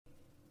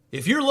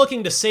If you're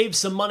looking to save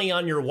some money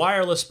on your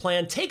wireless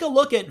plan, take a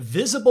look at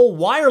Visible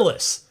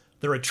Wireless.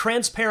 They're a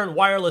transparent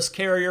wireless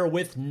carrier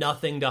with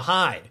nothing to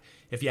hide.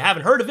 If you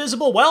haven't heard of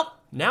Visible, well,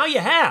 now you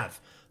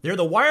have. They're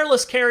the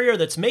wireless carrier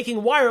that's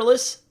making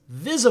wireless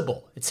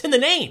visible. It's in the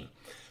name.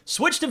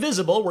 Switch to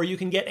Visible, where you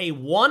can get a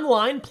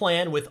one-line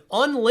plan with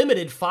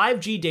unlimited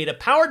 5G data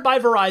powered by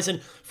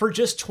Verizon for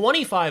just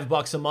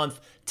 $25 a month,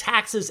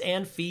 taxes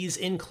and fees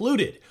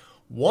included.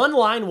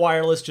 One-line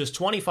wireless, just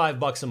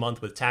 $25 a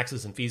month with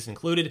taxes and fees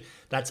included.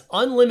 That's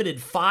unlimited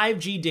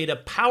 5G data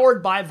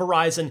powered by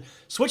Verizon.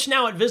 Switch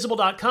now at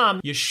Visible.com.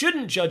 You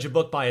shouldn't judge a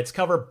book by its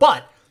cover,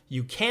 but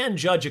you can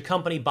judge a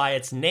company by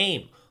its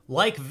name,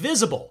 like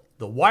Visible,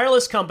 the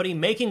wireless company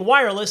making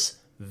wireless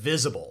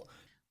visible.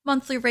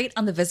 Monthly rate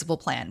on the Visible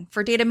plan.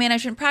 For data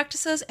management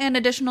practices and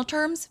additional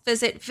terms,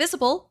 visit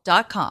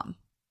Visible.com.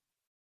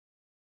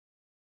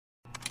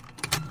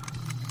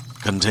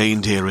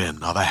 Contained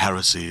herein are the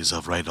heresies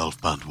of Radolf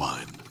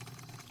Burntwine,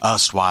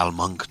 erstwhile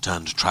monk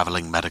turned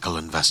traveling medical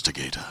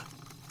investigator.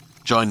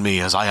 Join me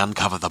as I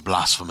uncover the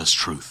blasphemous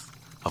truth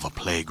of a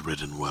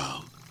plague-ridden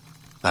world,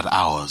 that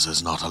ours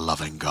is not a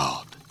loving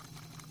God,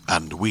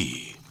 and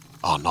we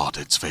are not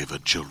its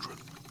favored children.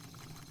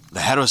 The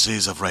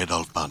heresies of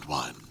Radolf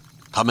Burntwine,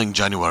 coming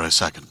January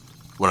 2nd,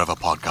 wherever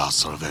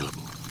podcasts are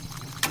available.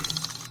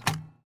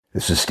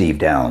 This is Steve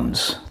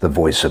Downs, the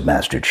voice of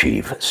Master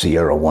Chief,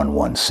 Sierra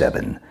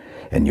 117,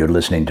 and you're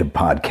listening to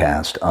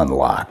Podcast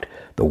Unlocked,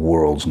 the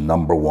world's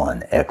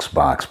 #1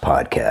 Xbox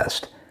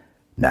podcast.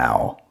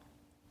 Now,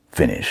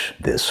 finish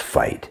this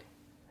fight.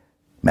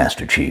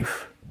 Master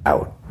Chief,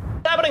 out.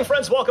 What's happening,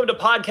 friends? Welcome to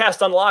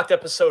Podcast Unlocked,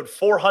 episode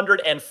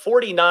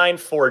 449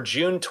 for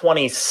June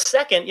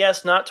 22nd.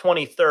 Yes, not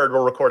 23rd.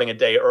 We're recording a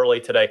day early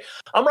today.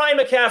 I'm Ryan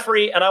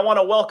McCaffrey, and I want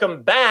to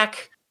welcome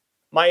back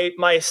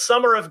my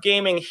summer of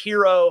gaming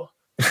hero,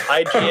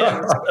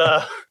 IGN's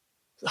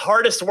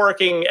hardest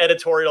working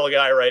editorial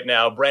guy right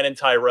now, Brandon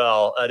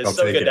Tyrell. It is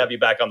so good to have you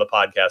back on the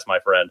podcast, my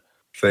friend.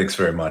 Thanks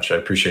very much. I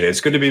appreciate it. It's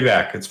good to be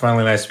back. It's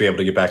finally nice to be able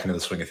to get back into the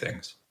swing of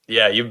things.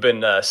 Yeah, you've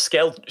been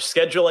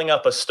scheduling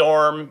up a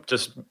storm,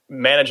 just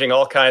managing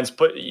all kinds.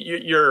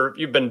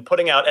 You've been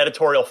putting out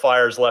editorial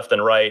fires left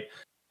and right,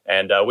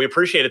 and we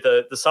appreciate it.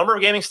 The summer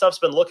of gaming stuff's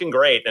been looking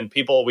great, and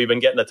we've been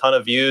getting a ton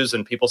of views,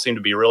 and people seem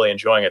to be really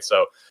enjoying it.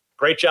 So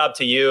great job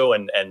to you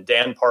and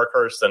Dan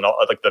Parkhurst and all,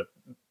 like the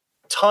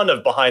ton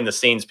of behind the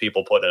scenes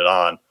people putting it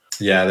on.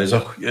 Yeah, there's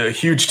a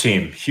huge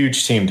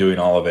team doing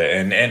all of it,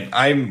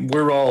 and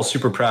we're all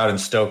super proud and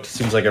stoked. It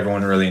seems like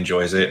everyone really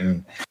enjoys it,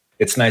 and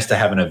it's nice to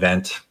have an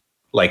event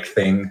like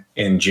thing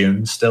in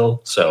June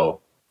still.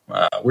 So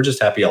we're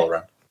just happy all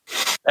around.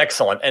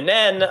 Excellent. And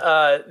then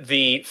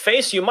the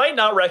face you might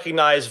not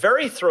recognize,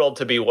 very thrilled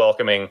to be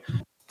welcoming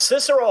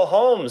Cicero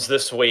Holmes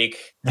this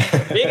week.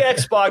 Big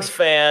Xbox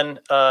fan,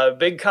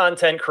 big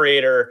content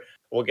creator.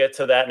 We'll get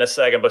to that in a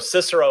second. But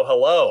Cicero,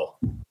 hello.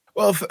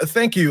 Well,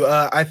 thank you.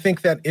 I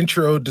think that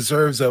intro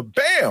deserves a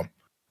bam.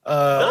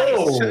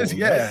 Nice.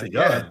 Yeah.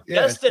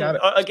 Destin,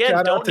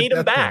 again, don't need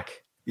him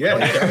back. Yeah.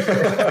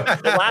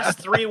 The last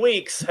 3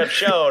 weeks have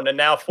shown, and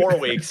now 4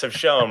 weeks have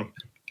shown,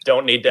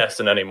 don't need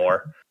Destin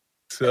anymore.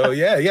 So,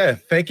 yeah.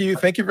 Thank you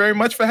very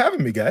much for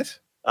having me, guys.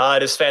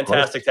 It is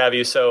fantastic to have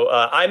you. So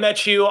I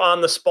met you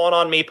on the Spawn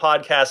on Me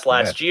podcast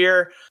last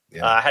year.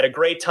 I had a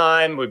great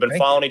time. We've been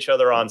following each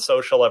other on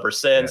social ever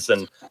since.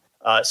 Yes.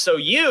 And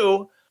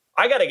so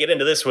I got to get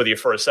into this with you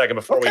for a second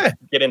before we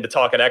get into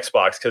talking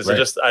Xbox, because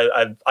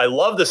I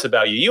love this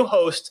about you. You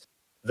host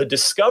the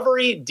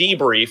Discovery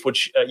Debrief,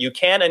 which you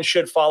can and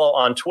should follow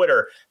on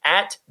Twitter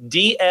at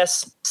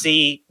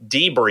DSC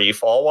Debrief,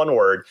 all one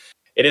word.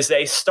 It is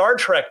a Star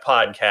Trek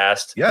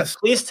podcast. Yes.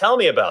 Please tell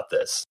me about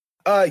this.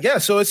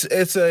 So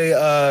it's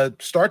a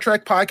Star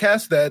Trek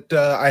podcast that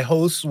I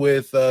host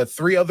with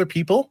 3 other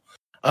people.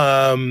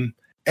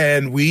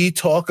 And we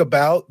talk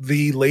about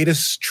the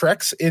latest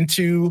treks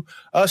into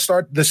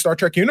the Star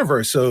Trek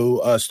universe.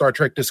 So Star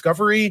Trek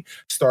Discovery,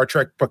 Star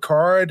Trek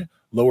Picard,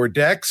 Lower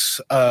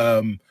Decks,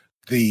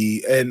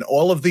 and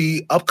all of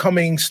the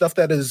upcoming stuff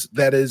that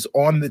is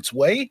on its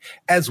way,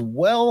 as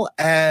well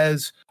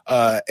as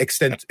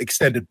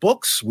extended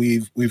books.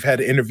 We've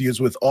had interviews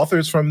with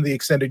authors from the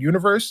extended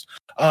universe,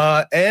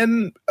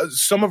 and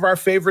some of our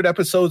favorite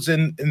episodes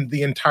in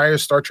the entire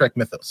Star Trek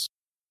mythos.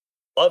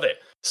 Love it.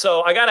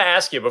 So I got to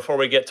ask you before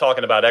we get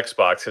talking about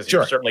Xbox, because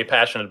you're certainly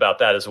passionate about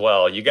that as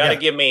well. You got to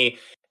give me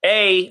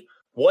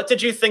what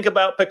did you think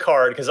about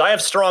Picard? Because I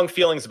have strong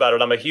feelings about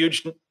it. I'm a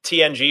huge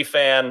TNG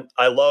fan.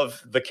 I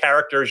love the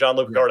character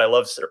Jean-Luc Picard. I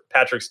love Sir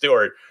Patrick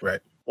Stewart. Right.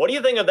 What do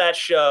you think of that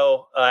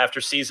show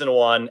after season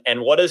 1?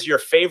 And what is your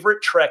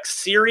favorite Trek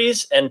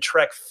series and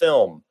Trek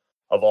film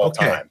of all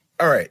time?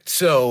 All right.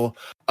 So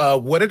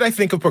what did I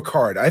think of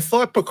Picard? I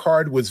thought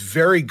Picard was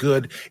very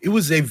good. It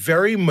was a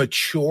very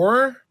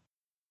mature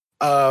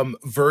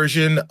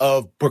version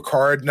of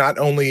Picard, not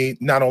only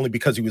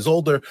because he was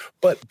older,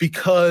 but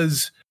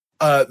because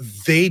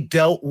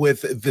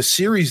the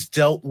series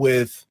dealt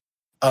with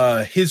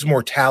his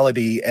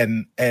mortality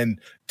and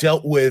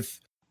dealt with,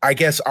 I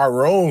guess,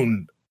 our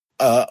own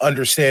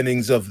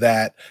understandings of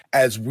that,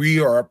 as we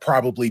are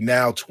probably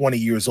now 20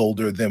 years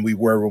older than we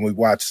were when we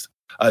watched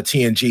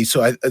TNG.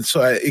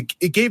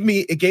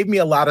 It gave me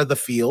a lot of the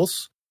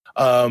feels.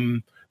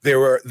 There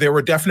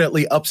were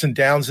definitely ups and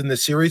downs in the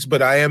series,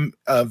 but I am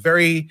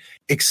very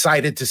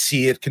excited to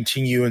see it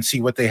continue and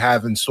see what they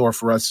have in store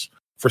for us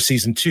for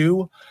season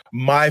 2.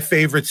 My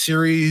favorite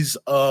series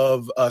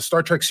of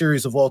Star Trek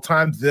series of all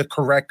time, the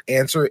correct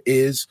answer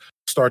is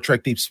Star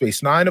Trek Deep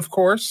Space Nine, of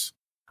course.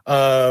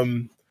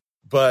 And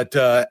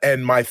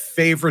my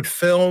favorite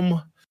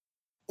film,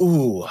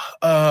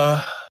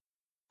 I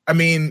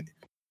mean,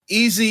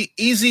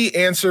 easy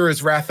answer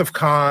is Wrath of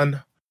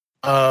Khan.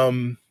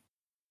 To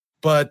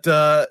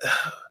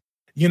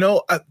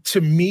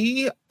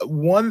me,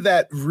 one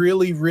that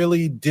really,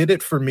 really did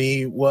it for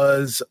me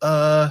was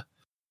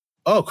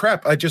oh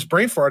crap! I just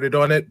brain farted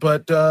on it,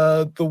 but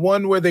the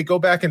one where they go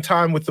back in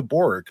time with the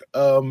Borg.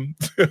 First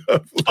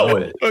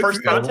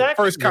Contact.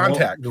 First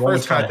Contact.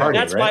 First Contact.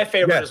 That's my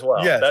favorite as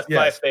well. That's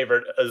my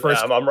favorite.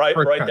 I'm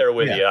right there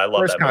with you. I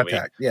love First that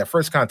Contact. movie. Yeah,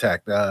 First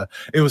Contact.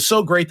 It was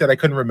so great that I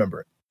couldn't remember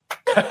it.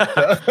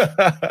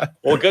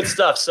 Well, good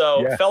stuff.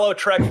 So, fellow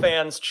Trek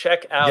fans,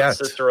 check out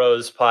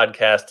Cicero's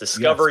podcast,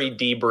 Discovery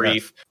Debrief.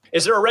 Yes.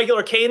 Is there a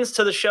regular cadence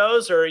to the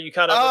shows, or are you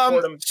kind of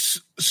record them?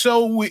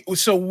 So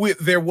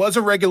there was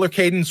a regular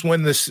cadence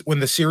when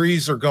the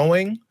series are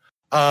going.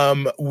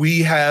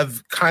 We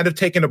have kind of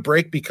taken a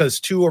break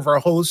because 2 of our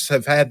hosts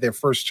have had their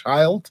first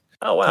child.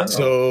 Oh wow!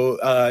 So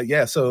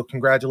so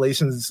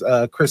congratulations,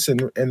 Chris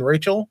and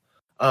Rachel.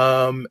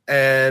 So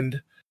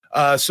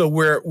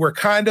we're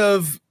kind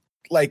of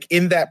like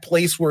in that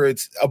place where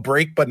it's a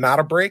break but not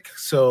a break.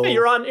 So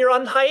you're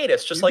on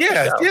hiatus, just like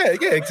yeah,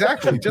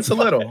 exactly. Just a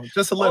little.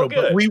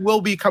 But we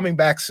will be coming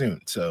back soon.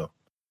 So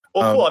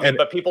cool.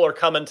 But people are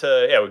coming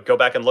to go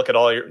back and look at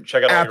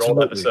check out all your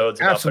old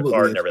episodes about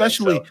Picard and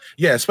everything.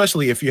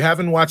 Especially if you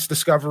haven't watched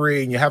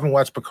Discovery and you haven't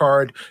watched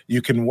Picard,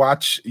 you can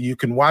watch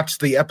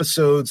the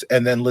episodes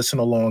and then listen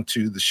along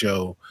to the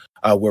show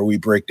where we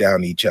break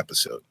down each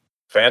episode.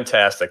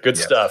 Fantastic. Good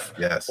stuff.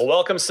 Yes. Well,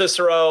 welcome,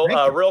 Cicero.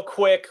 Real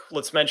quick,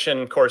 let's mention,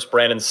 of course,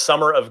 Brandon's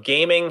Summer of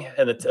Gaming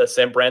and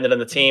Brandon and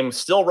the team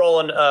still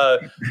rolling.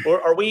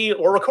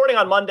 We're recording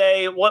on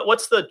Monday.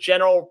 What's the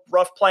general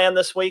rough plan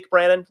this week,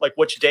 Brandon? Like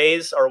which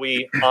days are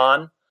we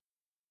on?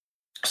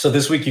 So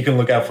this week you can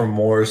look out for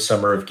more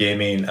Summer of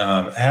Gaming.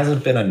 It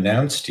hasn't been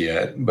announced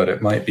yet, but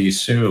it might be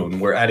soon.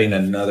 We're adding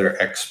another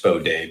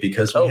Expo Day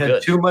because we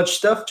had too much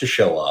stuff to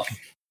show off.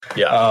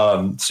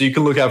 Yeah. So you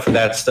can look out for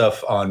that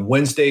stuff on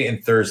Wednesday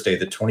and Thursday,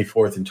 the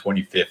 24th and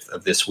 25th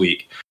of this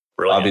week.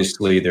 Brilliant.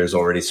 Obviously, there's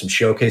already some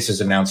showcases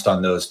announced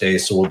on those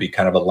days, so we'll be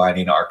kind of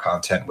aligning our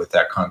content with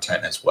that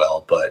content as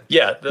well. But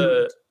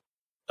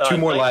two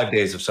more live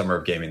days of Summer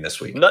of Gaming this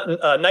week.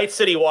 Night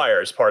City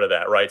Wire is part of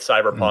that, right?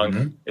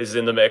 Cyberpunk is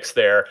in the mix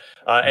there.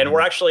 And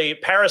we're actually,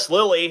 Paris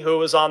Lilly, who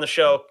was on the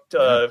show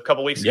a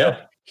couple weeks ago,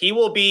 he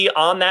will be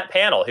on that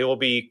panel. He will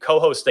be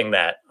co-hosting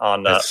that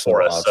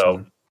for us. Awesome.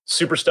 So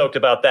super stoked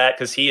about that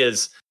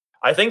because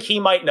I think he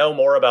might know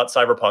more about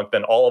Cyberpunk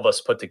than all of us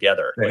put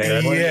together.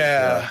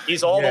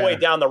 He's all the way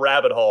down the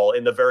rabbit hole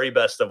in the very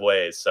best of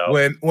ways. So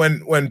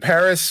when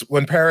Paris,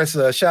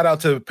 shout out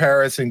to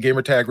Paris and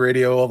Gamertag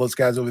Radio, all those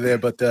guys over there.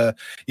 But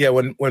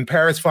when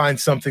Paris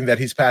finds something that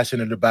he's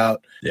passionate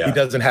about, he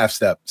doesn't half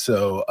step.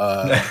 So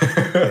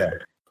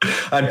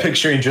I'm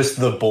picturing just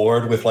the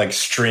board with like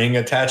string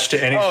attached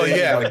to anything.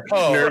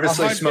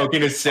 Nervously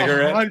smoking a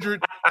cigarette. 100%.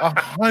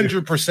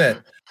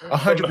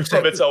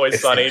 100%. It's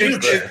Always Sunny.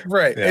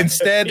 Right. Yeah.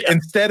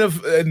 Instead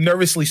of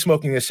nervously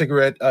smoking a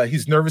cigarette,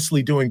 he's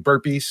nervously doing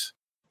burpees.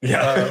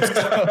 Yeah.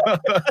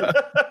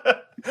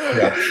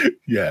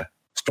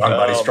 Strong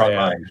body, strong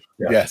mind.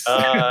 Yeah. Yes.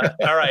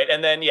 All right.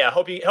 And then,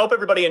 hope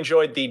everybody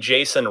enjoyed the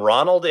Jason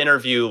Ronald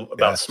interview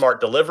about smart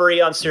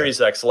delivery on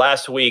Series X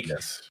last week.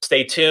 Yes.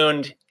 Stay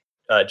tuned.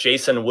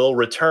 Jason will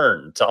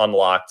return to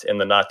Unlocked in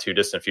the not too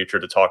distant future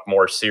to talk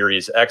more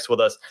Series X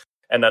with us.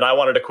 And then I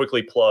wanted to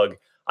quickly plug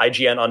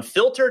IGN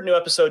Unfiltered. New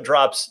episode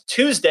drops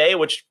Tuesday,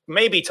 which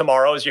may be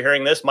tomorrow as you're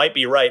hearing this, might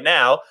be right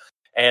now.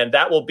 And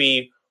that will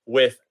be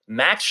with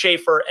Max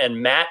Schaefer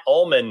and Matt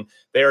Ullman.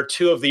 They are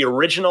 2 of the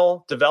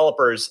original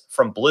developers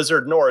from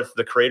Blizzard North,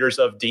 the creators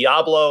of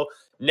Diablo.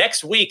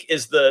 Next week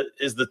is the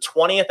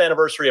 20th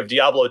anniversary of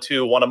Diablo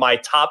 2, one of my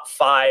top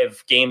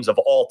 5 games of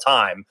all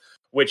time,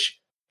 which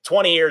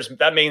 20 years,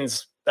 that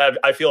means that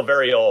I feel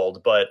very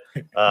old, but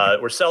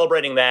we're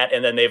celebrating that.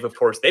 And then they've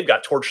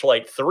got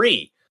Torchlight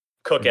 3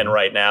 cooking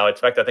right now. In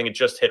fact, I think it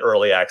just hit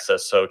early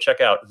access. So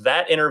check out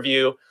that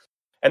interview.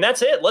 And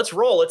that's it. Let's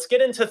roll. Let's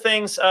get into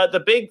things.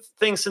 The big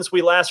thing since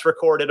we last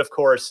recorded, of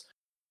course,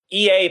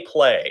 EA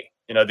Play.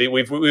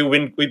 We've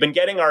been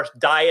getting our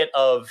diet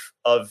of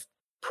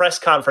press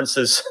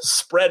conferences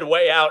spread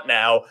way out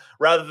now,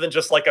 rather than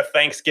just like a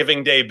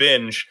Thanksgiving Day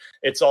binge.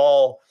 It's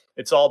all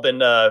been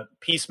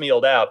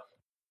piecemealed out.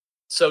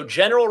 So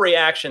general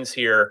reactions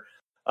here.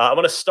 I'm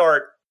going to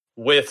start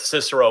with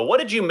Cicero. What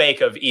did you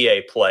make of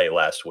EA Play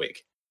last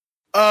week?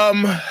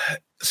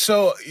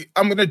 So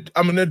I'm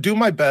gonna do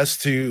my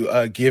best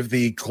to give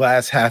the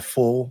glass half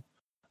full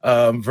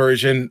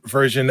version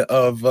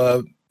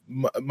of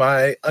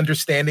my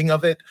understanding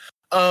of it.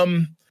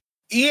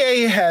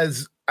 EA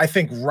has, I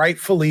think,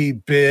 rightfully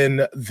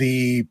been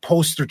the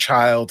poster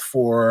child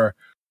for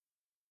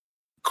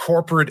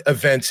corporate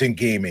events in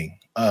gaming,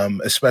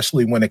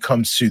 especially when it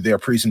comes to their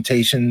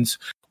presentations,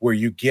 where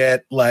you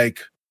get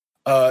like,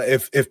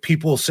 if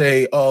people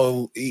say,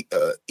 "Oh,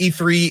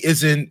 E3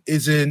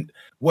 isn't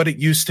what it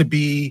used to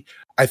be,"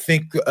 I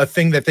think a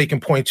thing that they can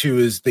point to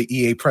is the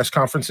EA press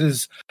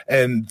conferences.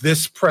 And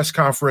this press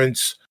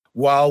conference,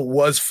 while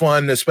was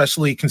fun,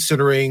 especially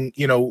considering,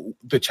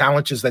 the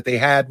challenges that they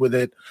had with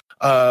it,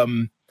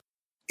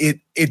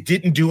 it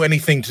didn't do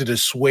anything to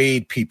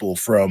dissuade people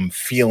from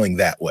feeling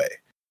that way.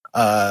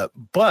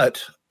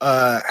 But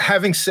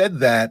having said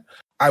that,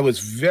 I was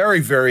very,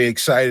 very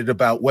excited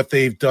about what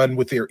they've done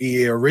with their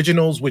EA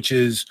Originals, which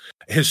is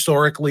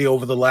historically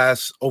over the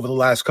last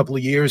couple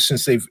of years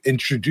since they've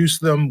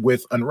introduced them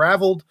with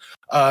Unraveled.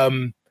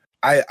 I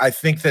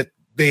think that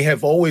they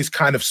have always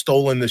kind of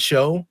stolen the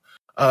show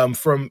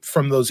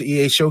from those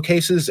EA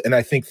showcases, and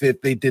I think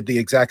that they did the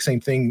exact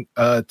same thing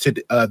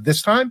to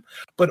this time.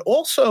 But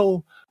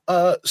also,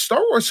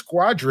 Star Wars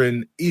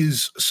Squadron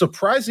is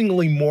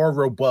surprisingly more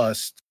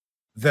robust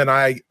than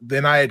I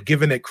had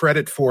given it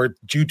credit for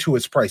due to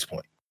its price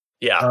point.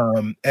 Yeah.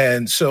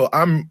 And so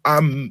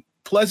I'm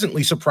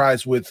pleasantly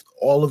surprised with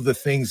all of the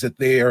things that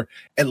they're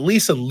at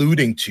least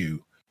alluding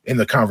to in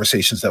the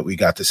conversations that we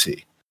got to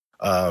see.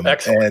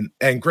 Excellent.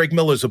 And Greg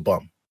Miller's a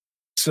bum.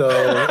 So,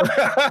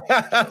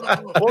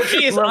 well,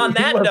 geez, on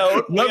that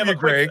note, we have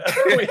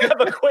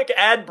a quick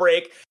ad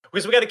break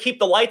because we got to keep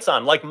the lights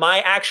on, like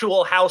my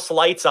actual house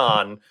lights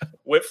on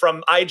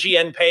from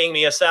IGN paying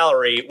me a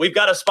salary. We've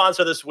got a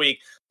sponsor this week.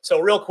 So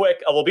real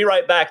quick, we'll be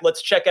right back.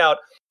 Let's check out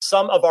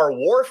some of our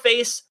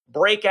Warface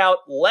Breakout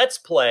Let's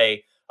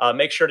Play.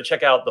 Make sure to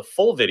check out the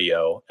full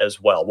video as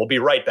well. We'll be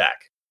right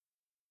back.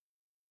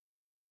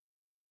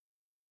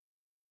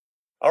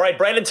 All right,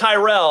 Brandon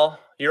Tyrell,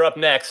 you're up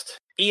next.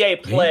 EA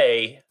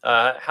Play,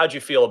 how'd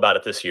you feel about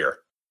it this year?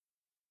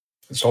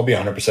 So I'll be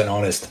 100%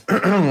 honest.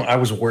 I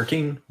was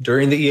working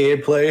during the EA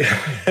Play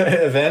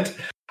event.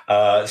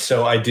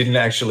 So I didn't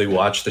actually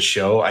watch the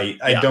show. I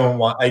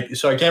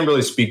can't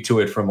really speak to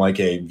it from like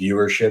a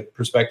viewership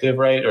perspective,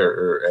 right?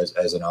 Or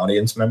as an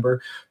audience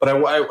member. But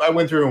I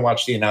went through and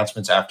watched the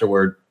announcements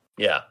afterward.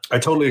 Yeah. I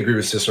totally agree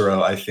with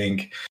Cicero. I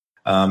think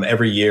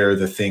every year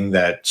the thing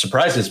that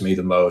surprises me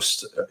the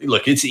most,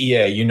 look, it's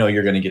EA.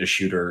 You're going to get a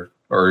shooter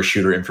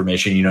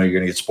information. You're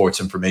going to get sports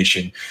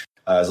information.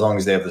 As long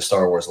as they have the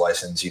Star Wars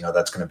license,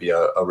 that's going to be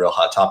a real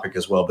hot topic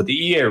as well. But the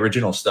EA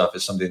original stuff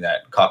is something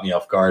that caught me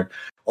off guard.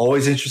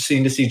 Always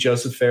interesting to see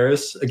Joseph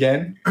Fares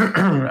again.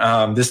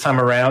 This time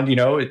around,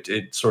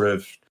 it sort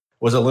of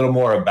was a little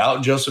more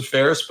about Joseph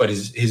Fares, but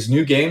his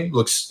new game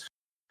looks,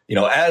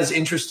 as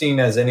interesting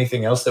as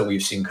anything else that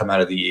we've seen come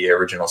out of the EA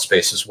original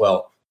space as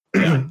well.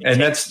 Yeah, and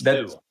that's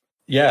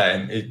yeah,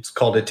 and it's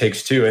called It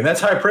Takes Two, and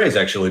that's high praise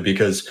actually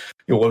because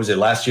what was it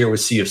last year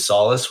was Sea of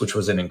Solace, which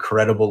was an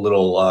incredible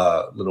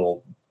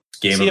little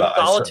game Sea about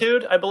of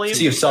Solitude, I believe.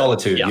 Sea of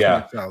Solitude,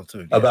 yeah.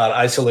 Solitude, About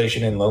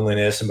isolation and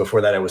loneliness, and before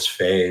that it was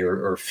Fae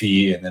or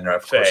Fee, and then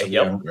of course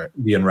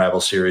the Unravel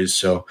series.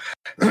 So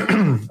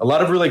a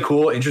lot of really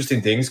cool,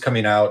 interesting things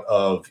coming out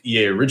of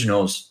EA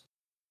Originals.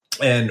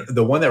 And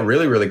the one that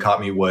really, really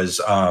caught me was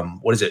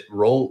what is it?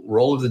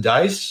 Roll of the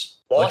Dice?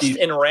 Lost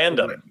in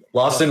Random.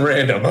 Lost in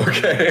Random.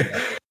 Okay,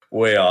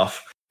 way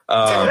off.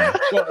 Well,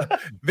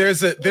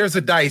 there's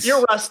a dice.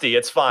 You're rusty.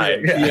 It's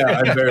fine.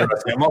 Yeah, I'm very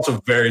rusty. I'm also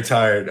very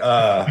tired.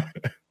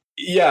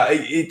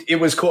 It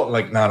was cool.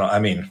 Like, no, I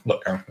mean,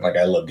 look, like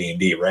I love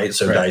D&D, right?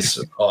 So dice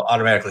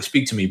automatically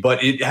speak to me.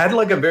 But it had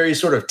like a very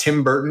sort of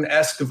Tim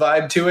Burton-esque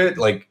vibe to it,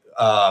 like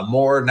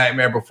more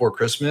Nightmare Before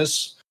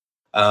Christmas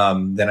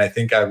than I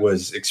think I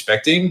was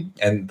expecting.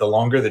 And the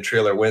longer the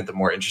trailer went, the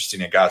more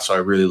interesting it got. So I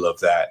really love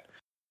that.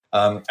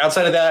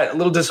 Outside of that, a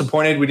little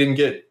disappointed we didn't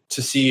get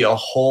to see a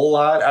whole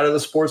lot out of the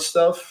sports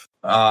stuff.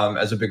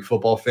 As a big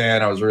football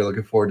fan, I was really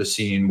looking forward to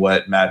seeing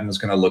what Madden was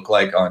going to look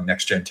like on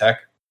Next Gen Tech.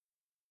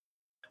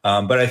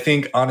 But I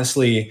think,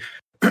 honestly,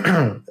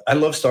 I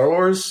love Star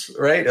Wars,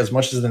 right, as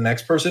much as the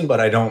next person, but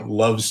I don't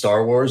love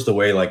Star Wars the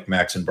way like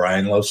Max and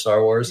Brian love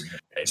Star Wars.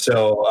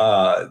 So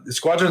the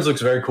Squadrons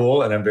looks very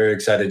cool, and I'm very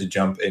excited to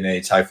jump in a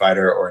TIE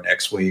Fighter or an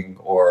X-Wing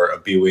or a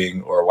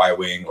B-Wing or a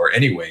Y-Wing or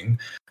any wing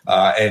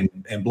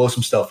and blow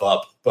some stuff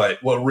up.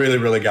 But what really,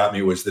 really got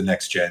me was the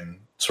next gen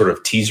sort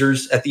of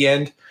teasers at the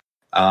end,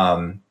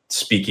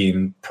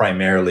 speaking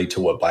primarily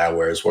to what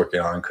BioWare is working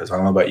on, because I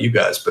don't know about you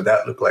guys, but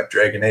that looked like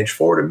Dragon Age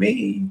 4 to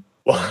me.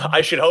 Well, I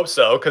should hope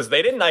so, because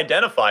they didn't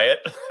identify it.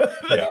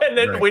 And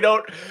then we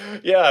don't.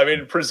 Yeah, I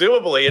mean,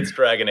 presumably it's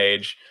Dragon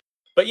Age.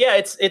 But yeah,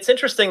 it's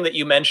interesting that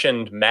you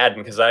mentioned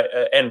Madden, because I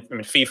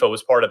mean, FIFA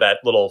was part of that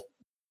little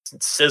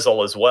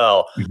sizzle as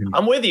well. Mm-hmm.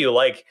 I'm with you.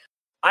 Like,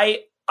 I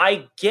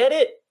get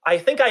it. I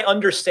think I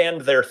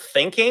understand their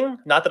thinking.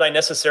 Not that I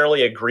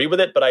necessarily agree with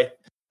it, but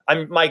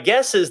my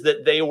guess is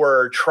that they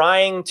were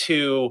trying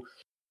to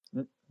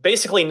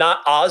basically not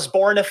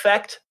Osborne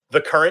effect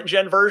the current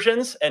gen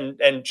versions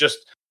and just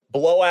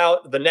blow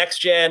out the next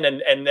gen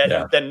and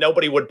then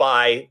nobody would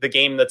buy the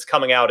game that's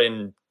coming out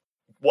in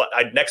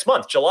next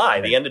month, July.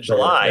 The end of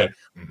July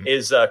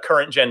is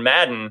current gen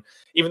Madden,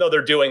 even though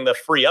they're doing the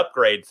free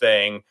upgrade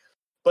thing.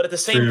 But at the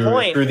same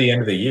point, through the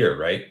end of the year,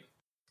 right?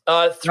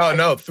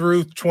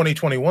 Through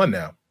 2021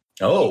 now.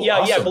 Oh, yeah,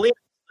 awesome. yeah, I believe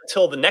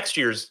until the next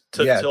year's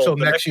till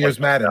next year's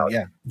Madden.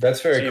 Yeah,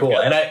 that's very cool.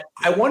 And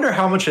I wonder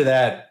how much of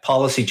that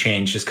policy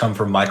change has come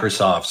from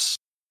Microsoft's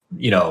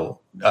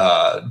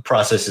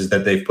processes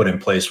that they've put in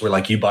place, where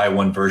like you buy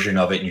one version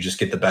of it and you just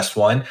get the best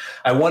one.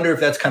 I wonder if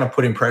that's kind of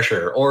putting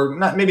pressure, or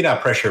maybe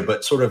not pressure,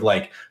 but sort of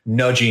like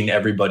nudging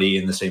everybody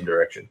in the same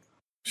direction.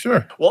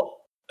 Sure. Well,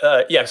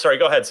 sorry,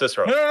 go ahead,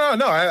 Cicero.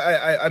 No.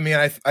 I mean,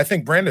 I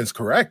think Brandon's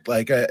correct.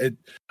 Like,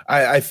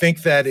 I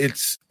think that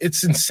it's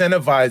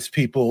incentivized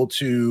people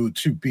to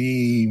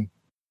be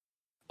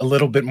a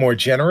little bit more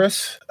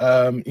generous.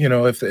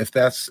 If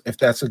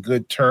that's a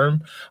good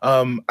term.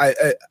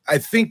 I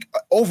think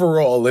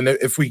overall, and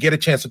if we get a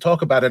chance to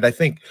talk about it, I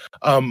think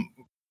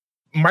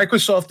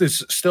Microsoft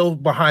is still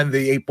behind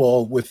the eight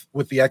ball with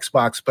the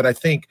Xbox, but I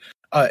think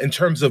in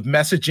terms of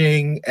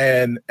messaging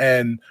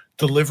and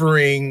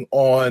delivering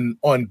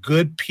on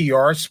good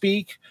PR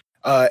speak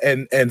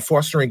and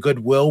fostering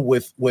goodwill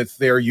with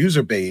their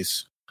user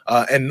base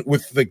and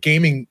with the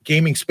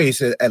gaming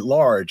space at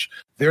large,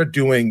 they're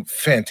doing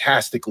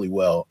fantastically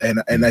well.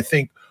 And I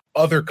think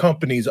other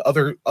companies,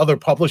 other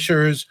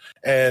publishers,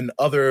 and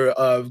other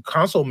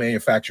console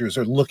manufacturers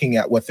are looking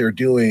at what they're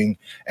doing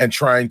and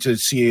trying to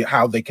see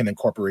how they can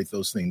incorporate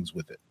those things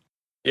with it.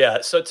 Yeah.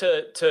 So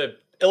to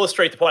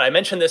illustrate the point, I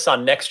mentioned this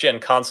on Next Gen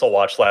Console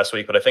Watch last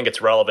week, but I think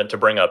it's relevant to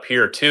bring up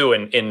here too,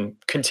 in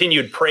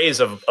continued praise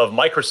of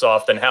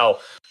Microsoft and how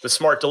the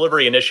Smart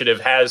Delivery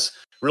Initiative has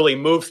really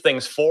moved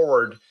things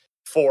forward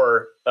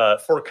for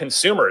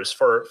consumers,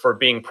 for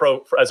being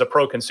as a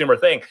pro consumer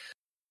thing.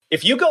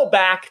 If you go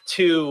back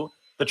to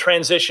the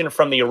transition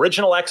from the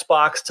original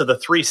Xbox to the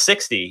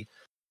 360,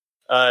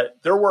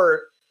 there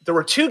were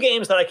two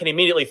games that I can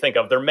immediately think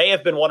of. There may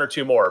have been one or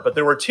two more, but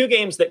there were two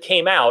games that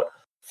came out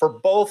for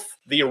both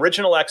the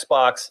original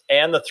Xbox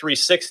and the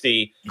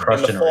 360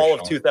 in the fall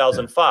of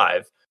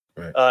 2005.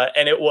 Yeah. Right.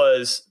 And there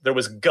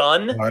was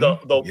Gun,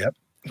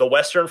 the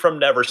Western from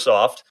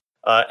Neversoft,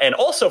 and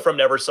also from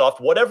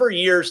Neversoft, whatever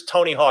year's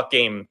Tony Hawk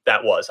game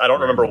that was. I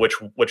don't remember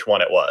which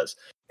one it was.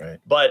 Right.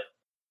 But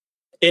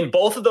in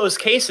both of those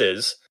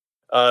cases,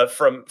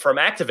 from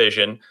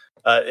Activision,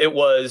 it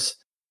was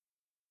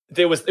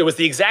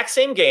the exact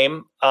same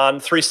game on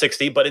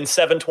 360, but in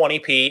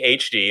 720p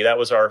HD. That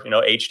was our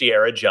HD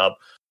era jump.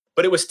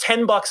 But it was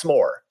 $10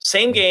 more.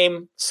 Same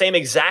game, same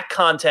exact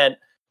content,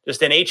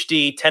 just in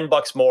HD,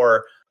 $10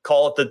 more.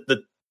 Call it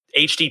the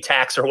HD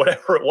tax or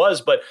whatever it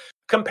was. But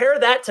compare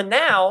that to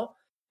now,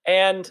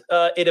 and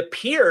it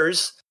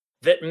appears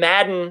that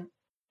Madden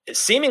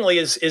seemingly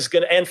is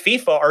going to, and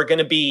FIFA are going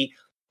to be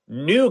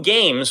new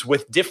games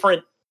with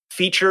different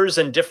features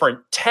and different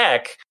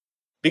tech,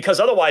 because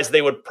otherwise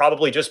they would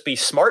probably just be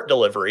smart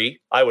delivery,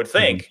 I would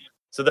think. Mm-hmm.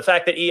 So the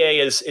fact that EA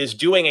is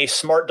doing a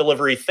smart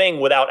delivery thing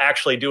without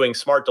actually doing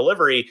smart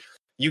delivery,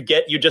 you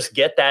just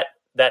get that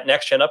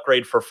next gen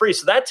upgrade for free.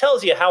 So that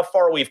tells you how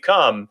far we've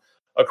come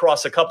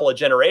across a couple of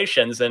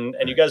generations. And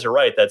you guys are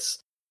right.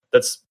 That's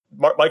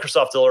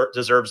Microsoft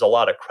deserves a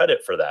lot of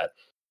credit for that.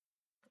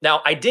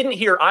 Now, I didn't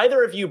hear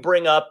either of you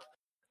bring up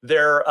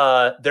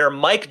their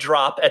mic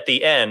drop at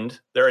the end,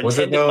 their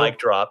intended mic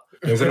drop.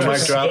 Was it a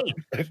mic drop?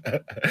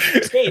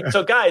 Skate.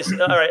 So guys,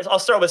 all right, I'll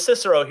start with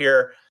Cicero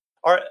here.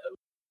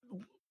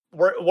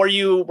 Were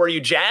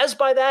you jazzed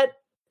by that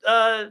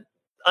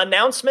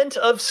announcement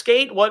of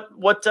Skate?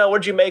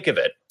 What'd you make of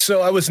it?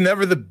 So I was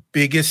never the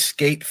biggest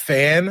Skate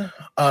fan,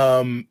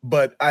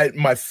 but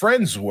my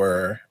friends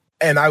were,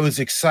 and I was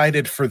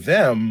excited for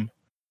them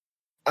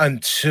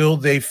until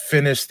they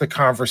finished the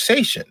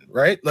conversation,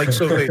 right? Like,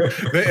 so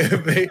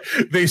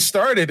they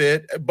started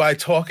it by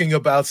talking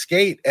about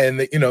Skate, and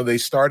they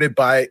started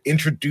by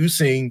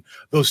introducing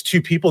those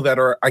two people that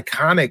are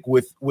iconic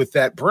with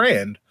that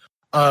brand.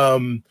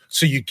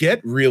 So you get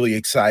really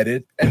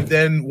excited, and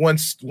then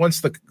once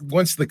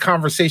the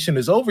conversation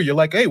is over, you're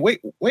like, hey,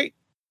 wait,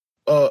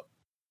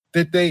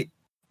 did they?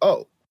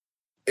 Oh,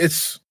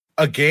 it's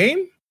a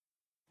game.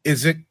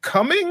 Is it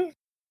coming?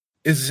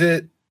 Is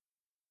it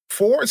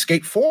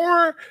Skate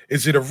 4?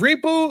 Is it a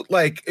reboot?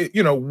 Like,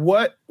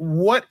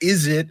 what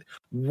is it?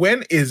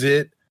 When is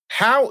it?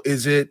 How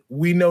is it?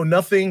 We know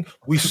nothing.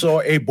 We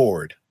saw a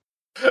board.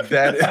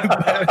 That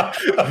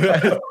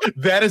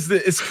is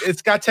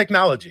it's got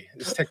technology.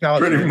 It's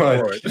technology. Pretty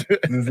much.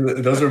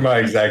 Those are my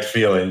exact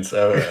feelings.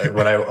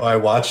 When I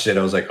watched it,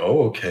 I was like,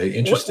 oh, okay,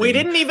 interesting. We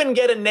didn't even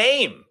get a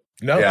name.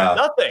 No,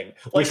 nothing.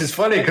 Which is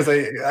funny because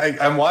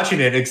I'm watching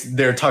it.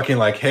 They're talking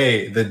like,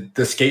 hey,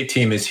 the Skate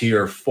team is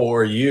here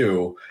for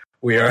you.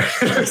 We are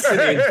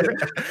sitting,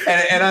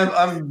 and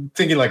I'm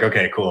thinking like,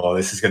 okay, cool.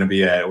 This is going to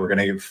be it. We're going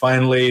to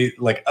finally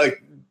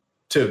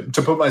to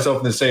put myself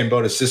in the same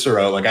boat as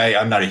Cicero, like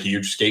I'm not a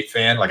huge Skate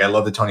fan. Like I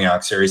love the Tony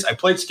Hawk series. I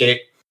played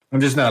Skate. I'm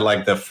just not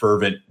like the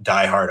fervent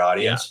diehard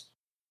audience.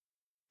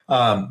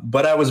 Yeah.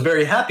 But I was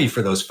very happy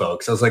for those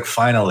folks. I was like,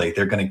 finally,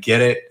 they're going to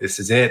get it. This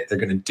is it. They're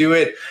going to do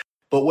it.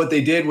 But what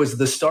they did was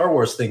the Star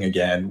Wars thing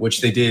again,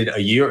 which they did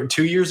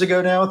 2 years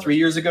ago now, 3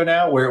 years ago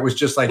now, where it was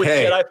just like,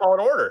 hey, Jedi Fallen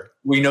Order.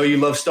 We know you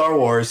love Star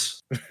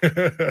Wars. We're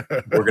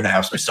going to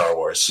have some Star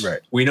Wars. Right.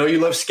 We know you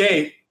love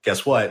Skate.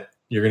 Guess what?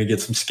 You're going to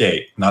get some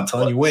Skate. Not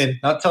telling you when,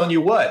 not telling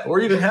you what,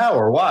 or even how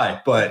or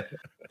why, but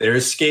there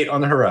is Skate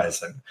on the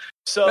horizon.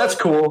 So that's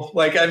cool.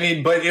 Like, I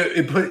mean, but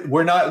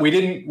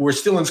we're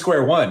still in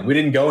square one. We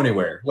didn't go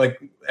anywhere. Like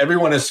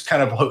everyone has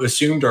kind of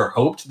assumed or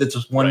hoped that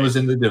this one was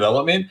in the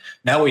development.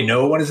 Now we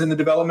know one is in the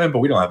development, but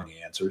we don't have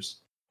any answers.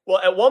 Well,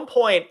 at one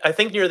point, I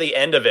think near the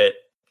end of it,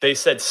 they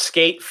said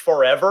Skate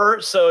Forever.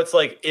 So it's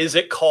like, is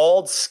it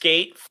called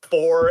Skate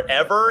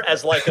Forever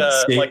as like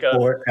a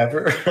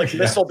forever? Like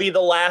this will be the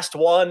last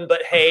one,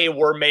 but hey,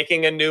 we're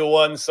making a new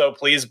one, so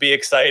please be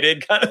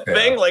excited, kind of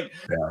thing. Like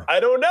I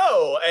don't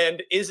know.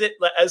 And is it,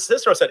 as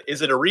Cicero said,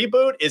 is it a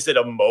reboot? Is it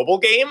a mobile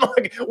game?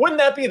 Like, wouldn't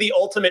that be the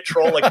ultimate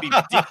troll? Like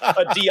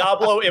a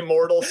Diablo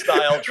Immortal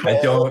style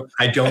troll?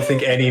 I don't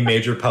think any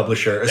major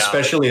publisher,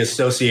 especially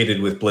associated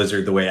with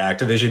Blizzard the way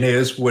Activision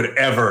is, would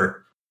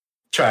ever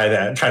try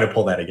to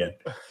pull that again.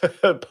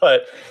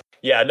 But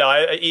yeah, no,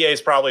 EA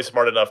is probably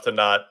smart enough to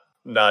not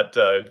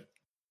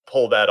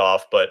pull that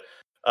off. But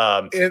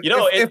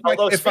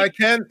if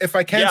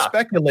I can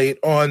speculate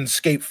on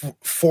Skate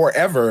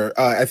Forever,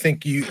 I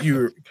think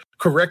you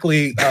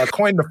correctly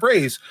coined the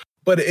phrase.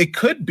 But it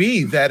could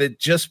be that it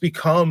just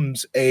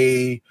becomes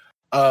a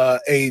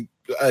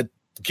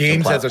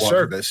games as a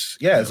service,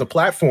 as a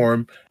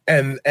platform,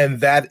 and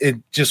that it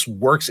just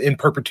works in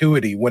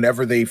perpetuity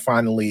whenever they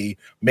finally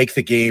make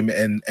the game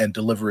and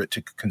deliver it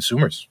to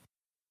consumers.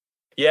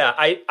 Yeah,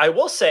 I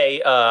will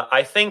say,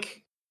 I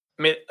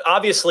mean,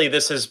 obviously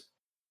this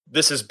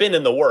has been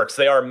in the works.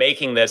 They are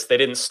making this. They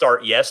didn't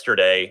start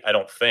yesterday, I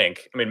don't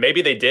think. I mean,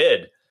 maybe they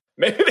did.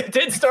 Maybe they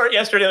did start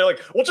yesterday. They're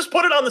like, we'll just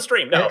put it on the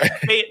stream. No,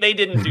 they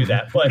didn't do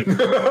that. But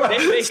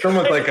they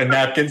someone with like a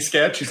napkin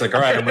sketch. He's like,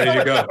 all right, I'm ready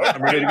to go.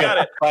 I'm ready to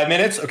go. 5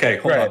 minutes? Okay,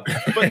 hold on.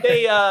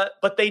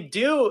 But they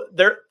do.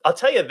 I'll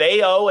tell you,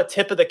 they owe a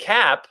tip of the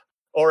cap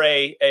or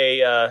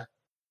a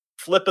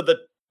flip of the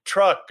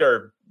truck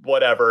or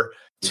whatever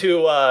to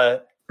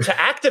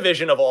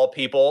Activision of all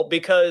people,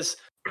 because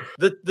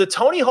the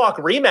Tony Hawk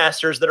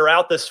remasters that are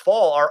out this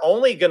fall are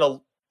only going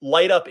to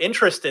light up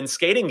interest in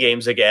skating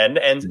games again,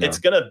 and it's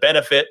going to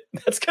benefit.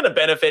 That's going to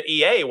benefit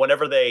EA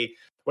whenever they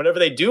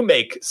do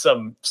make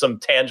some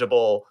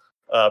tangible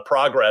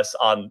progress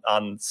on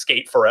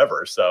Skate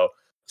Forever. So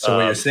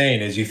what you're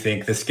saying is you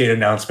think the Skate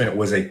announcement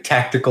was a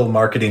tactical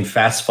marketing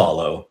fast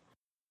follow.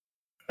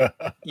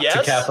 Yes.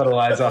 To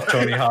capitalize off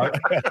Tony Hawk.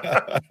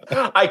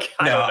 I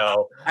don't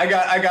know.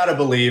 I gotta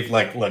believe,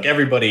 like, look,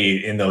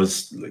 everybody in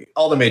those,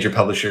 all the major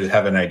publishers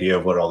have an idea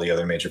of what all the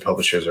other major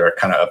publishers are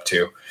kind of up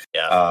to.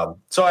 Yeah.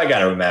 So I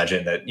gotta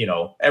imagine that,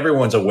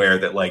 everyone's aware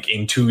that, like,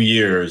 in 2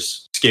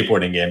 years,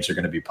 skateboarding games are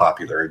going to be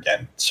popular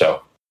again.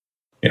 So,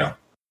 get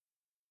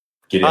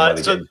in while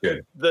the game's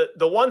good.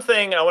 The one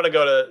thing I want to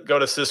go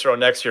to Cicero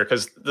next year,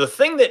 because the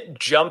thing that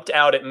jumped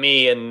out at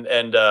me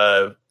and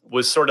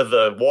was sort of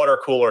the water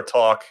cooler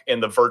talk in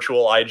the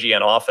virtual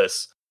IGN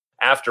office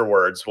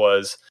afterwards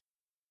was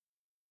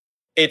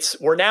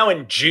we're now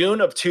in June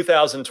of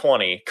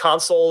 2020.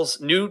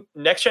 New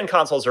next-gen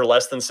consoles are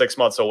less than 6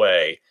 months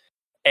away.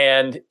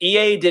 And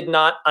EA did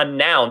not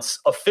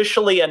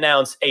officially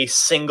announce a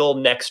single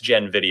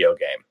next-gen video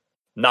game.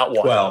 Not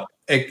one. Well,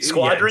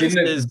 Squadrons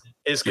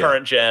is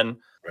current gen.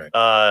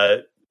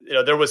 Right.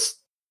 There was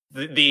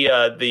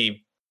the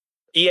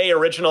EA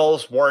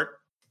originals weren't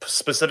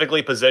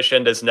specifically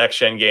positioned as next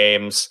gen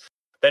games.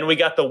 Then we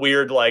got the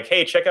weird, like,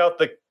 hey, check out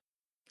the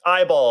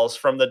eyeballs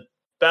from the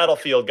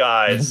Battlefield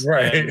guys.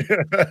 Right.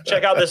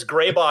 Check out this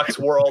gray box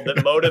world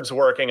that Motive's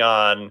working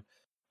on.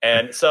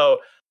 And so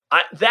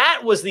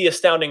that was the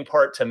astounding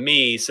part to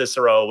me,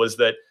 Cicero, was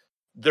that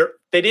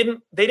they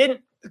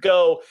didn't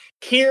go,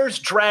 here's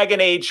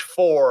Dragon Age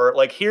 4,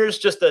 like here's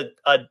just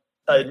an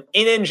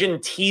in-engine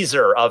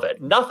teaser of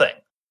it. Nothing.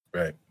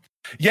 Right.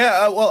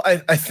 Yeah, well,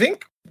 I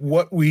think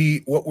what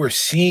we're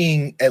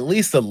seeing at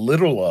least a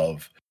little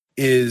of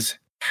is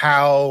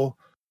how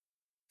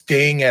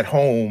staying at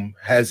home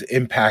has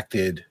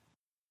impacted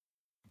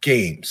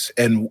games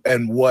and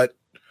what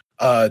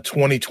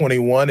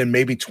 2021 and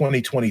maybe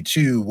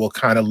 2022 will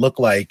kind of look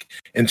like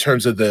in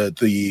terms of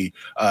the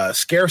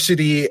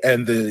scarcity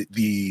and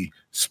the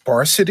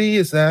sparsity.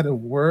 Is that a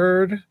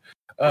word?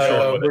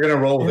 Sure, we're gonna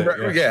roll with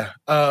it. Yeah.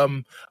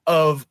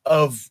 Of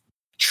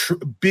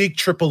big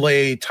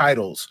AAA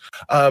titles,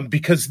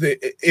 because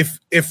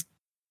if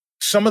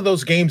some of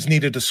those games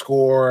needed to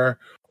score,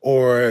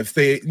 or if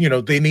they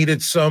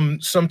needed some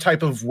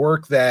type of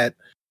work that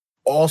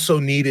also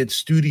needed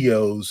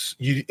studios,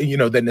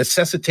 that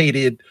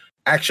necessitated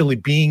actually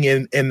being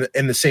in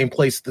the same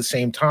place at the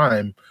same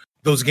time,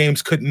 those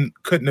games couldn't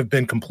have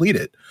been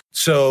completed.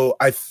 So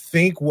I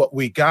think what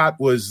we got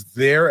was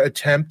their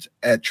attempt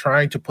at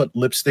trying to put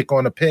lipstick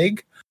on a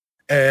pig,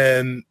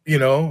 and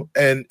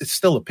and it's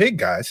still a pig,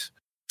 guys.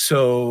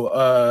 So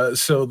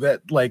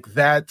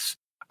that's.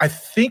 I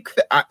think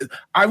that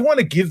I want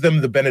to give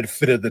them the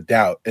benefit of the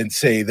doubt and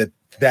say that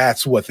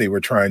that's what they were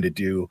trying to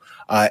do,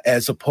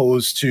 as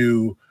opposed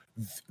to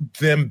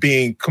them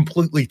being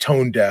completely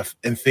tone deaf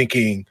and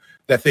thinking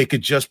that they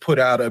could just put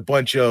out a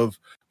bunch of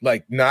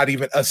not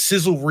even a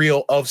sizzle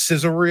reel of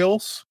sizzle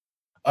reels.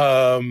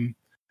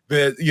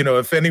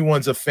 If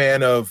anyone's a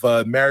fan of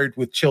Married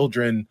with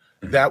Children,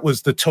 that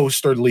was the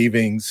toaster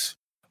leavings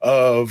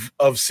of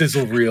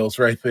sizzle reels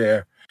right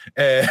there.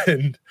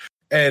 And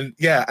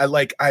yeah,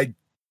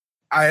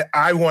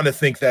 I want to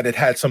think that it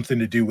had something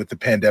to do with the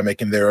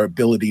pandemic and their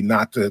ability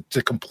not to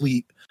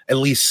complete at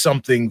least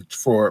something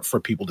for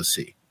people to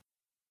see.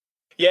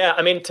 Yeah,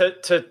 I mean,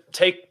 to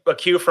take a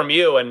cue from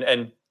you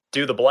and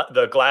do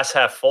the glass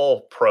half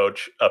full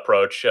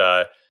approach.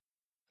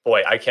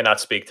 Boy, I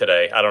cannot speak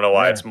today. I don't know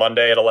why. It's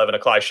Monday at 11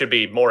 o'clock. I should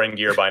be more in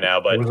gear by now.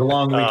 But it was a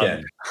long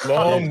weekend.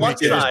 Long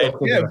weekend.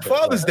 Yeah,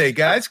 Father's Day,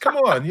 guys. Come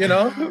on,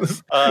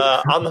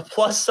 on the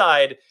plus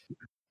side,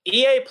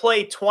 EA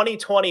Play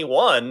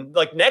 2021,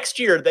 next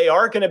year, they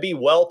are going to be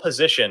well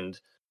positioned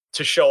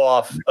to show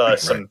off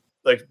some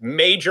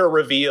major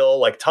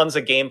reveal, tons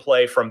of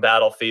gameplay from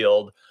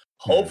Battlefield.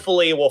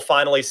 Hopefully, we'll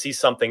finally see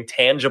something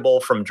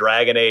tangible from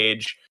Dragon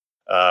Age.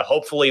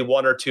 Hopefully,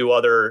 one or two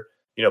other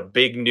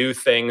big new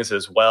things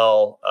as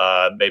well.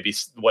 Maybe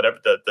whatever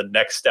the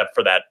next step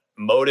for that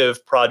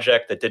Motive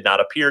project that did not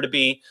appear to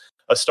be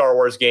a Star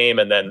Wars game,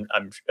 and then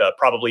I'm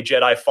probably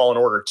Jedi Fallen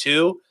Order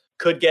 2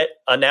 could get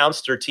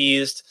announced or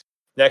teased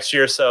next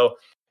year. So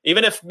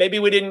even if maybe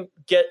we didn't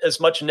get as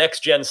much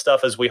next gen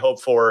stuff as we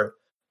hope for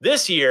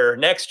this year,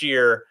 next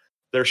year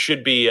they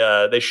should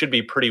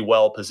be pretty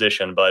well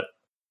positioned. But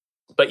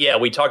yeah,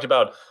 we talked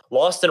about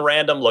Lost in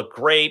Random looked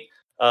great.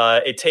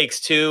 It Takes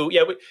Two.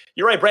 Yeah,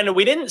 you're right, Brandon.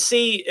 We didn't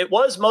see, it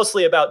was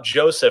mostly about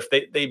Joseph.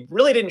 They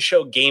really didn't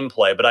show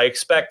gameplay, but I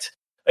expect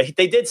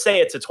they did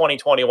say it's a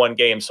 2021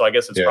 game. So I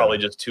guess it's probably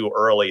just too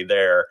early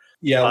there.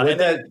 Yeah.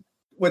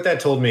 What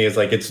that told me is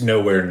it's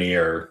nowhere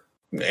near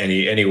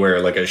anywhere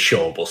like a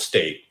showable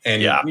state.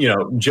 And,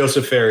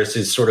 Joseph Ferris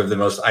is sort of the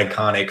most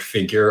iconic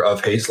figure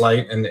of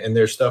Hazelight and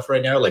their stuff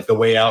right now. The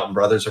Way Out and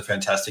Brothers are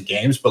fantastic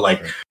games,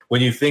 but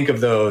when you think of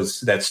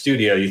that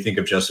studio, you think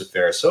of Joseph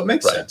Ferris. So it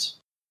makes sense.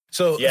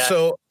 So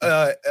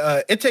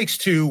It Takes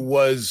Two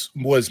was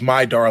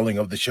my darling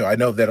of the show. I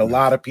know that a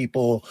lot of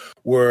people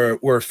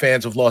were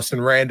fans of Lost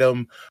in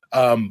Random,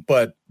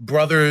 but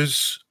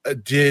Brothers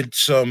did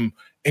some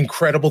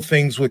incredible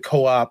things with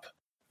co-op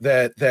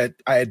that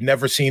I had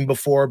never seen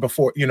before,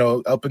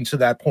 up until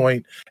that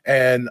point.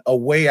 And A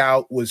Way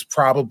Out was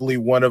probably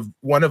one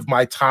of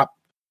my top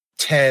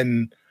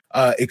 10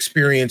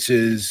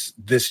 experiences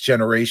this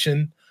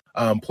generation,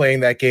 playing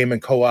that game in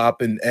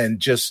co-op and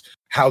just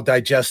how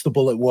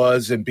digestible it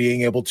was, and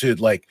being able to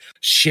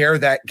share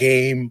that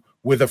game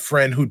with a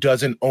friend who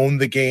doesn't own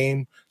the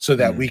game so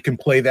that we can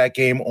play that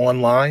game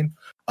online,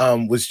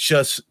 was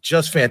just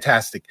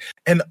fantastic.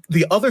 And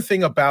the other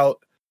thing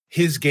about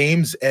his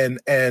games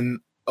and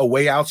A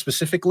Way Out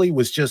specifically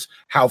was just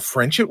how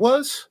French it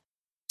was.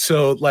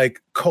 So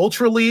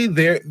culturally,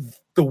 the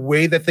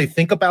way that they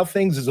think about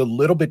things is a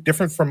little bit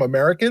different from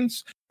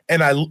Americans.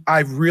 And I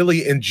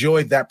really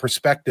enjoyed that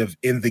perspective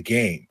in the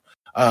game.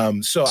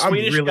 So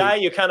Swedish guy,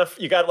 you got a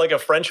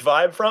French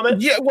vibe from it.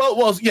 Yeah,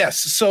 well, yes.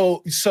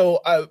 So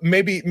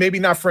maybe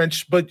not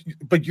French, but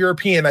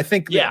European. I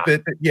think. Yeah.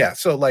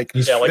 So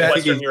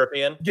Western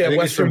European. Yeah,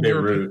 Western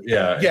European.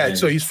 Yeah.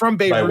 So he's from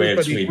Beirut,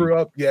 but he grew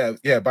up.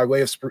 Yeah, by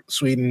way of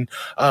Sweden.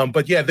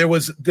 But yeah, there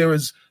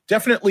was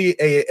definitely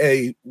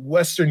a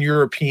Western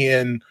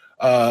European,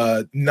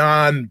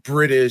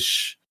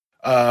 non-British,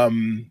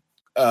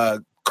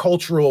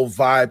 cultural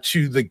vibe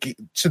to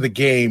the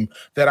game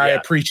that I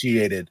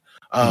appreciated.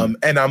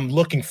 And I'm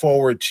looking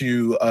forward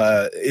to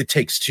It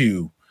Takes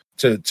Two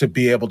to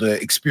be able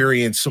to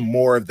experience some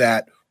more of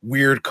that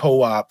weird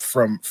co-op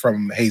from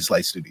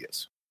Hazelight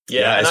Studios.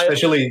 Yeah,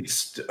 especially.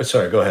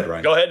 Sorry, go ahead,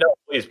 Ryan. Go ahead, no,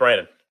 please,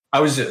 Brandon. I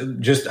was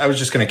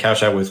just going to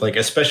couch out with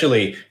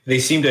especially they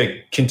seem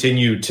to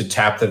continue to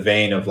tap the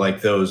vein of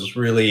those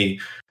really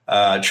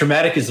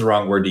traumatic is the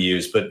wrong word to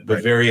use, but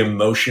very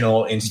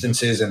emotional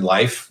instances in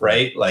life,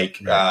 right?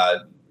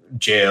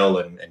 Jail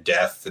and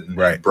death and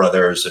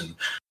brothers and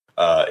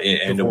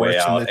A Way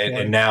Out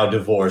and now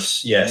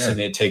divorce. Yes. Yeah. And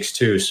It Takes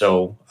Two.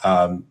 So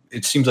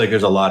it seems like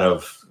there's a lot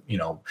of,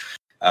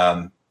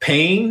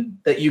 pain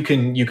that you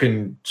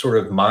can sort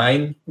of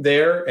mine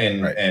there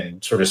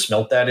and sort of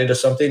smelt that into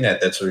something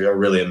that's a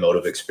really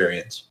emotive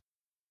experience.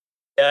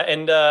 Yeah.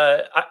 And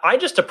I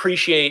just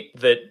appreciate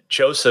that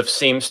Joseph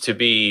seems to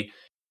be,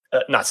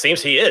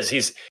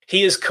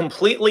 he is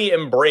completely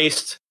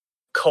embraced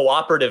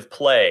cooperative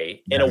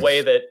play in a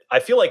way that I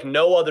feel like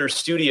no other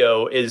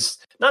studio is.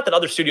 Not that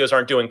other studios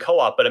aren't doing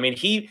co-op, but I mean,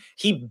 he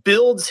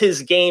builds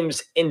his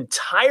games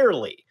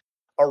entirely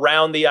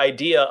around the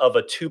idea of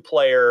a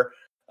two-player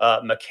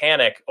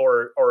mechanic,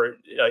 or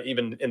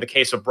even in the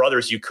case of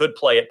brothers, you could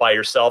play it by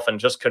yourself and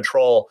just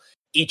control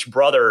each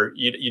brother.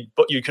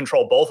 You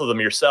control both of them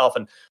yourself,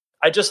 and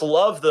I just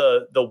love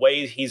the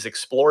way he's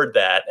explored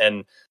that.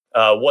 And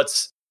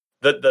what's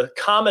the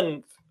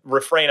common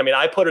refrain? I mean,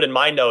 I put it in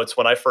my notes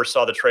when I first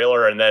saw the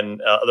trailer, and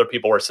then other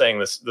people were saying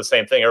the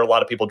same thing, or a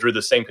lot of people drew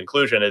the same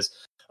conclusion. Is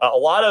a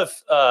lot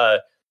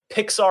of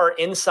Pixar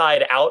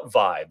Inside Out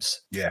vibes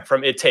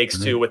from It Takes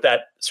Two, with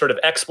that sort of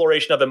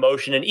exploration of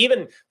emotion, and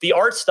even the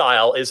art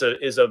style is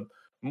a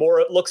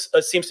more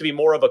seems to be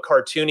more of a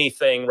cartoony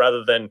thing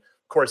rather than,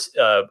 of course,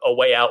 A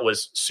Way Out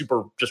was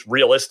super just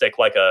realistic,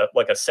 like a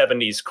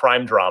 70s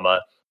crime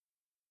drama.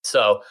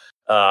 So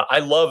I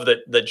love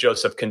that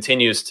Joseph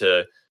continues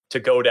to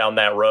go down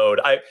that road.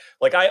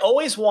 I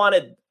always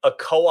wanted a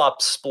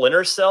co-op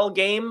Splinter Cell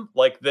game,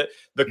 like the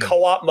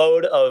co-op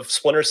mode of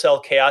Splinter Cell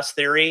Chaos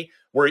Theory,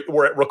 where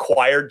it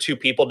required two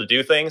people to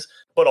do things,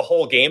 but a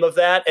whole game of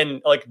that.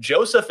 And like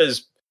Joseph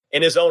is,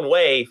 in his own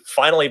way,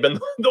 finally been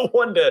the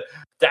one to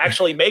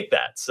actually make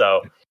that.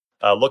 So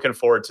looking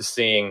forward to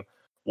seeing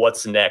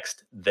what's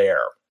next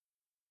there.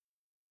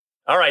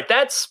 All right,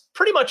 that's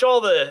pretty much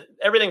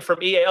everything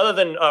from EA, other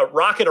than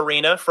Rocket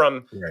Arena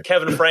from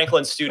Kevin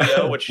Franklin's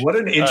studio. Which what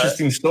an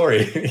interesting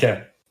story.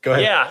 Yeah, go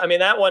ahead. Yeah, I mean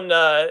that one.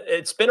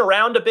 It's been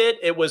around a bit.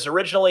 It was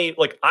originally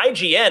like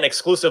IGN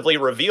exclusively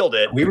revealed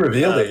it. We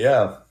revealed it.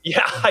 Yeah.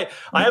 Yeah, I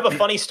have a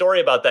funny story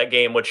about that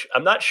game, which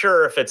I'm not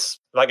sure if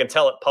I can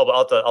tell it public.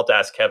 I'll have to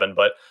ask Kevin,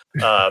 but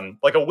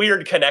like a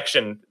weird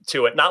connection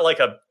to it, not like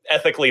a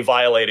ethically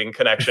violating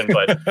connection,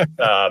 but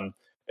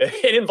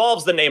it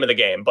involves the name of the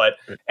game. But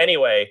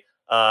anyway.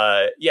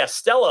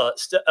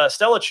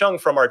 Stella Chung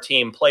from our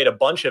team played a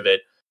bunch of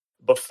it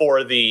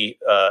before via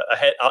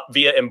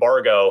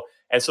embargo,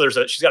 and so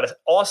she's got an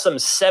awesome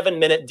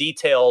 7-minute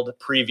detailed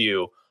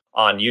preview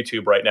on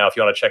YouTube right now if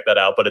you want to check that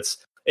out. But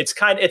it's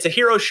a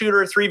hero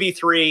shooter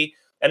 3v3,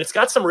 and it's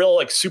got some real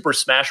like Super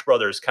Smash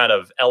Brothers kind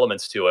of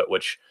elements to it,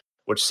 which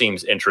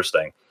seems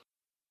interesting.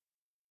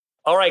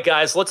 All right,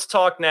 guys, let's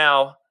talk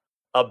now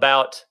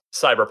about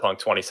Cyberpunk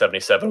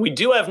 2077. We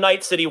do have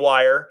Night City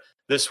Wire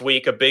this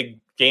week, a big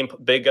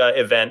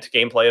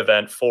gameplay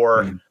event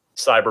for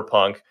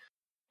Cyberpunk.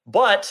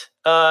 But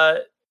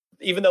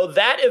even though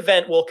that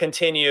event will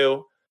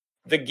continue,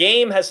 the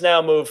game has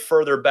now moved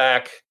further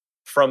back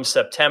from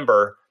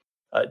September,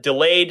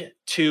 delayed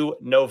to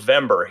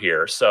November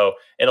here. So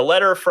in a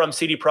letter from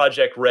CD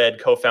Projekt Red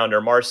co-founder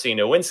Marcy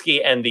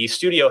Nowinski and the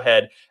studio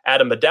head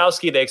Adam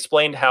Badowski, they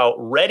explained how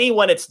ready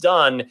when it's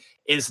done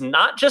is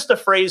not just a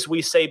phrase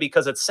we say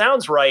because it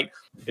sounds right.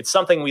 It's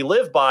something we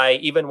live by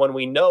even when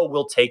we know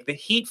we'll take the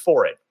heat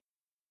for it.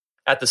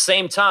 At the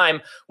same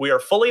time, we are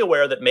fully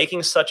aware that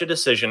making such a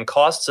decision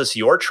costs us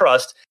your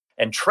trust,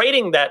 and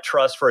trading that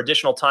trust for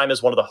additional time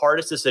is one of the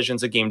hardest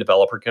decisions a game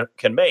developer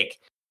can make.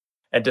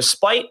 And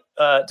despite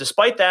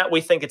that,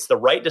 we think it's the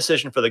right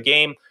decision for the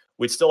game.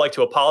 We'd still like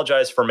to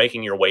apologize for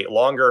making your wait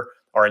longer.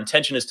 Our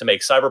intention is to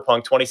make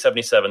Cyberpunk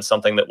 2077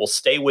 something that will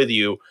stay with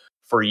you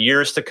for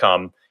years to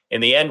come.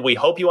 In the end, we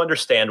hope you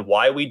understand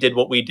why we did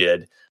what we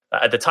did.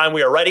 At the time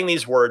we are writing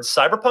these words,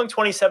 Cyberpunk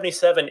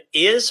 2077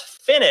 is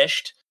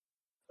finished,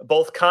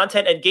 both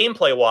content and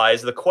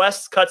gameplay-wise. The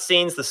quests,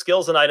 cutscenes, the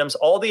skills and items,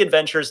 all the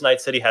adventures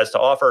Night City has to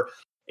offer,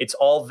 it's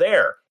all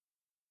there.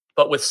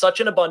 But with such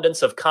an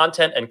abundance of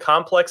content and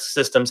complex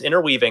systems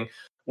interweaving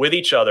with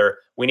each other,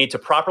 we need to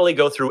properly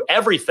go through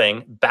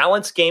everything,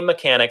 balance game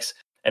mechanics,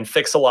 and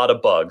fix a lot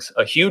of bugs.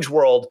 A huge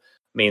world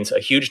means a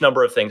huge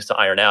number of things to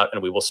iron out,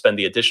 and we will spend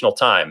the additional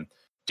time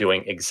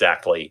doing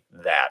exactly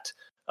that.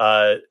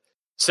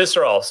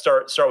 Sister, I'll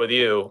start with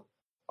you.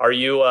 Are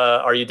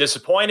you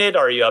disappointed?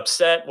 Are you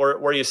upset? Where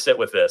do you sit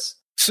with this?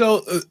 So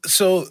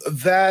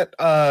that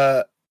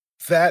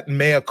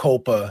mea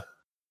culpa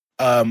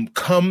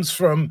comes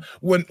from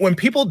when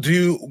people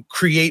do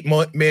create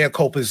mea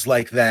culpas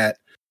like that.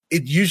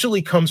 It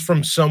usually comes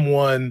from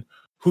someone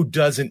who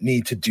doesn't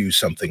need to do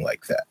something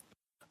like that.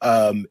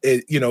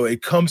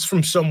 It comes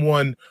from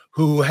someone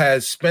who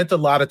has spent a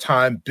lot of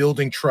time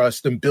building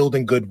trust and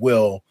building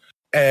goodwill,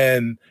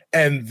 and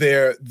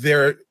they're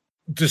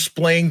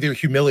displaying their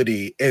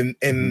humility in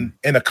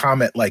a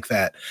comment like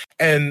that.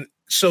 And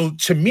so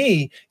to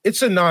me,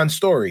 it's a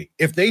non-story.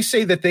 If they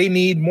say that they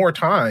need more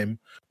time,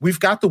 we've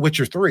got The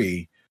Witcher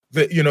 3.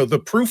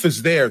 The proof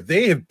is there.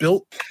 They have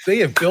built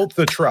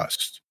the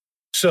trust.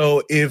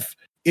 So if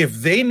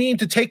they need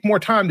to take more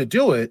time to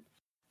do it,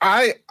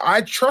 I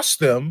trust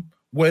them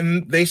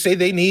when they say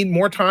they need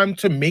more time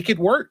to make it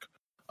work.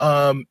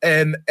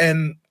 And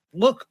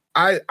look,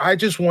 I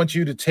just want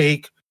you to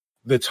take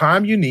the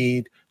time you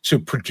need to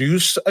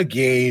produce a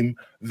game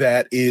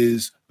that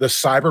is the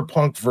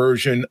cyberpunk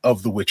version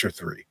of The Witcher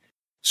 3.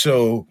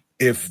 So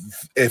if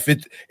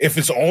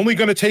it's only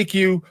going to take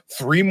you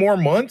 3 more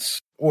months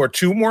or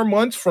 2 more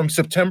months from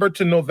September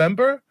to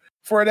November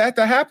for that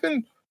to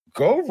happen,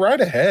 go right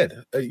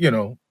ahead.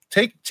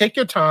 Take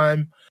your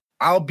time.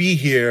 I'll be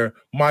here.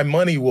 My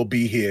money will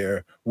be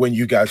here when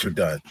you guys are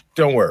done.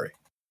 Don't worry.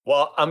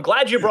 Well, I'm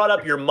glad you brought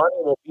up your money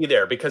will be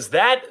there, because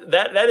that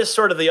is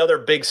sort of the other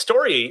big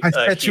story. I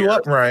set you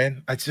up,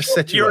 Ryan. I just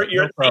set you up.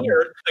 You're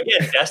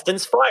again,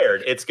 Destin's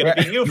fired. It's going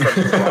to be you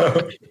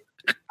from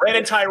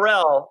Brandon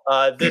Tyrell.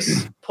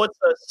 This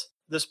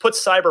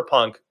puts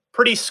Cyberpunk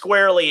pretty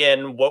squarely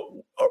in what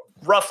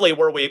roughly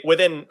where we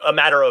within a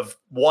matter of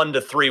 1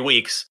 to 3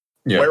 weeks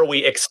where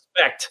we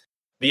expect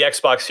the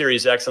Xbox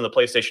Series X and the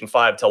PlayStation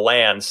 5 to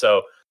land.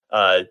 So,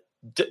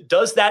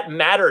 does that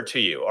matter to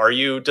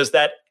you? Does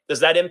that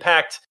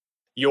impact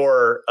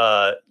your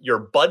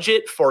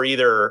budget for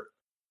either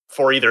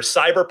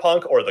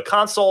Cyberpunk or the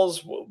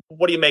consoles?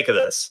 What do you make of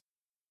this?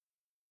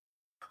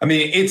 I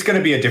mean, it's going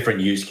to be a different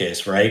use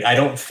case, right? I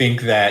don't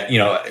think that,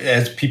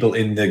 as people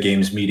in the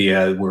games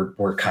media,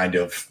 we're kind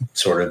of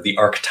sort of the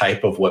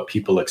archetype of what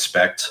people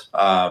expect.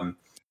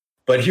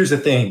 But here's the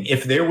thing.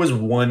 If there was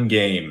one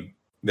game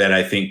that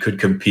I think could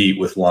compete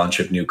with launch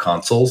of new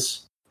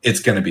consoles, it's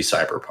going to be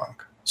Cyberpunk.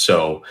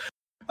 So,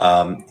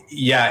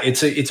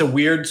 it's a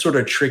weird sort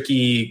of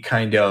tricky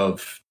kind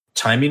of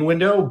timing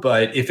window.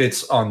 But if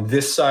it's on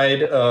this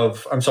side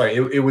of, I'm sorry,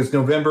 it was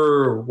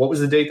November. What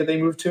was the date that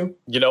they moved to?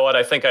 You know what?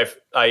 I think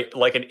I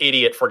like an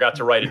idiot forgot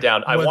to write it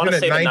down. I want to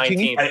say the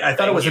 19th. I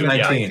thought it was the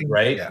 19th,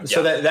 right? Yeah.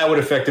 So that would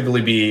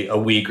effectively be a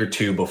week or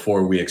two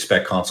before we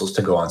expect consoles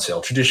to go on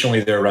sale.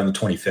 Traditionally, they're around the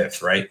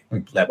 25th, right?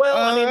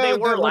 They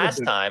were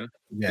last time.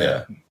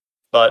 Yeah.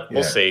 But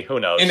we'll see. Who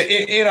knows?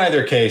 In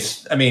either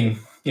case, I mean,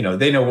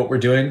 they know what we're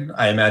doing.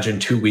 I imagine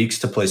 2 weeks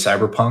to play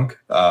Cyberpunk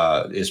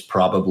is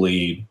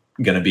probably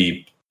going to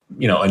be,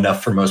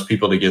 enough for most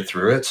people to get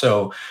through it.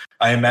 So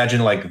I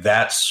imagine like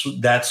that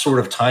sort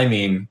of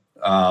timing,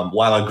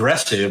 while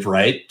aggressive,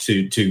 right,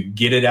 to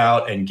get it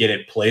out and get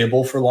it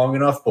playable for long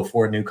enough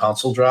before a new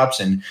console drops,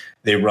 and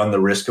they run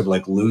the risk of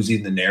like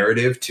losing the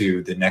narrative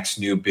to the next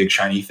new big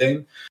shiny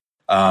thing.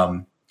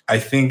 I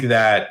think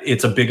that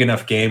it's a big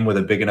enough game with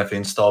a big enough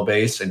install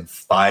base and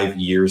 5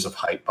 years of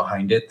hype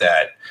behind it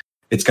that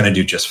it's going to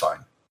do just fine.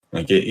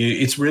 Like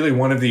it's really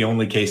one of the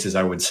only cases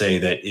I would say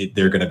that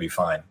they're going to be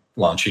fine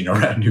launching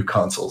around new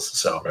consoles.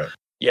 So,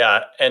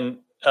 yeah. And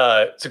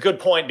it's a good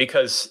point,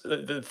 because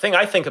the thing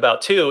I think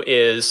about too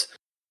is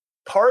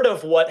part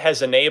of what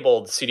has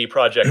enabled CD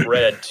Projekt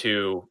Red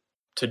to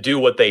do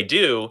what they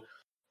do.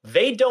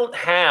 They don't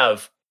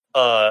have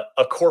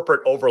a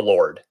corporate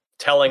overlord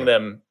telling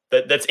them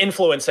that's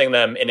influencing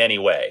them in any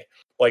way.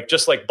 Like,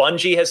 just like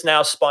Bungie has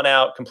now spun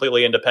out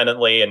completely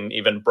independently and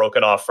even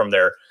broken off from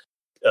their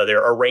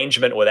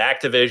arrangement with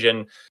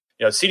Activision.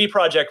 CD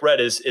Projekt Red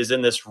is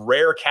in this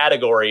rare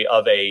category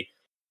of a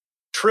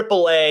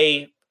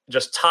AAA,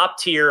 just top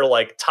tier,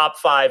 like top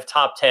 5,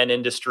 top 10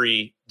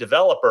 industry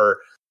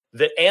developer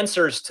that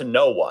answers to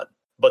no one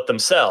but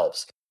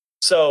themselves.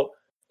 So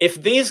if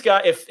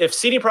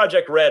CD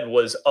Projekt Red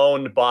was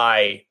owned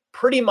by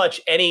pretty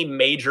much any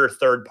major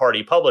third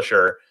party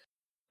publisher,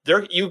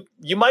 there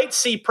you might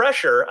see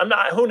pressure.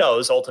 Who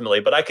knows ultimately,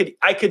 but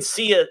I could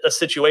see a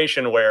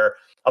situation where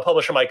a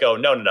publisher might go,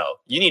 no,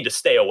 you need to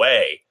stay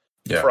away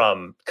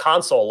from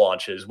console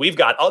launches. We've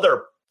got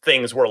other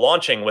things we're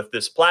launching with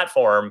these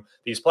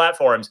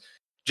platforms.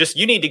 Just,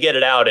 you need to get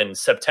it out in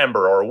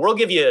September, or we'll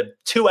give you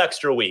 2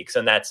 extra weeks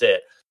and that's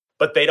it.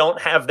 But they don't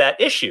have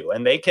that issue,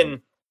 and they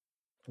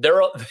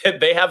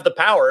have the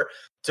power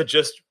to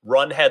just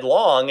run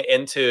headlong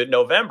into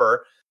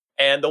November.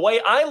 And the way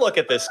I look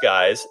at this,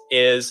 guys,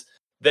 is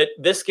that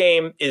this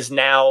game is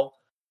now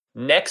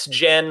next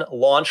gen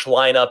launch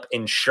lineup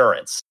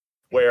insurance,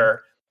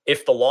 where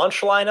if the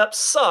launch lineup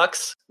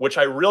sucks, which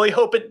I really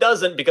hope it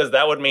doesn't, because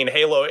that would mean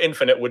Halo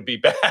Infinite would be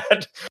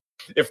bad.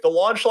 If the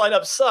launch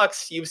lineup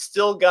sucks, you've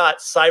still got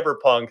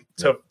Cyberpunk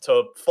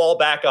to fall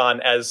back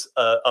on as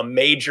a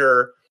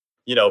major,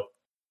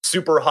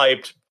 super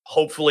hyped,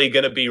 hopefully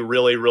going to be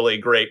really, really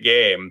great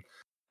game.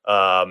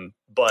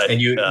 But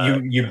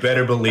you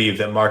better believe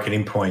that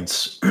marketing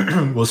points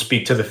will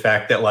speak to the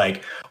fact that,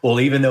 like, well,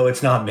 even though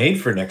it's not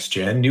made for next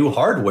gen, new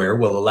hardware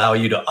will allow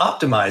you to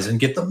optimize and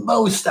get the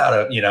most out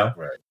of,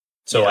 Right.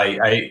 So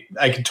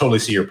I can totally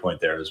see your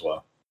point there as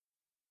well.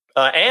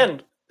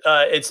 And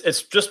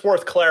it's just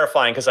worth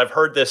clarifying, because I've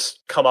heard this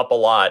come up a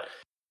lot.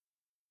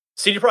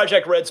 CD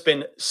Projekt Red's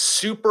been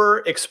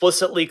super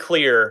explicitly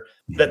clear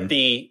that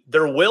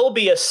there will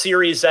be a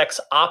Series X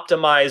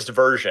optimized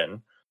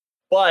version,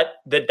 but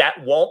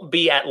that won't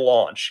be at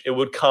launch. It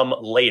would come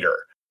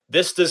later.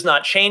 This does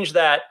not change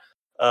that.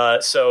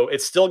 So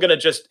it's still going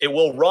to it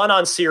will run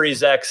on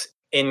Series X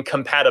in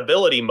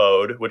compatibility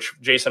mode, which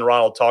Jason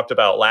Ronald talked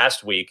about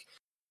last week,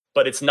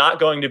 but it's not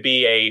going to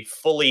be a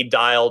fully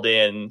dialed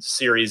in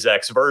Series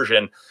X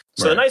version.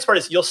 So The nice part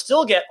is you'll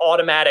still get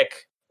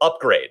automatic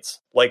upgrades,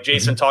 like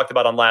Jason talked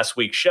about on last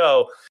week's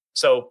show.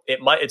 So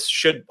it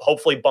should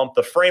hopefully bump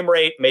the frame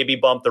rate, maybe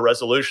bump the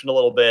resolution a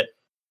little bit,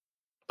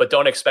 but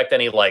don't expect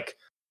any like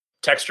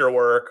texture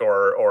work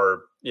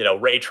or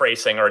ray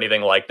tracing or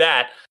anything like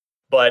that.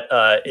 But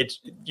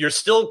you're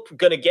still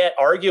going to get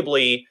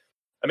arguably,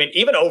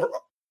 even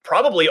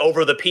probably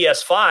over the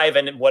PS5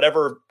 and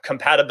whatever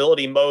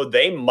compatibility mode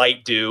they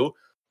might do,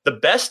 the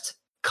best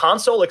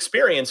console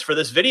experience for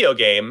this video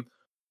game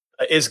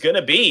is going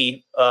to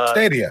be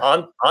Stadia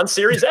on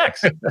Series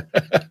X.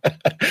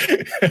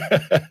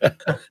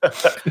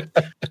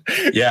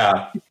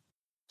 Yeah.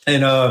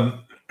 And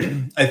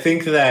I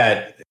think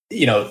that,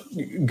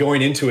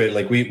 going into it,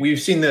 like we've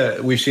seen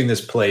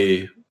this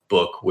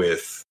playbook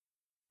with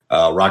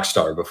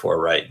Rockstar before,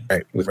 right?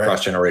 With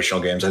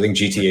cross-generational games. I think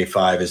GTA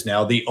 5 is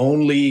now the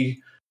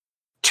only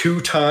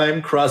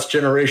 2-time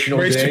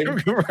cross-generational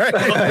game.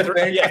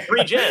 Right. Yeah,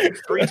 3 gen.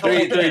 3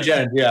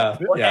 gen, yeah.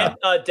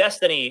 And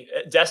Destiny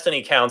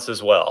counts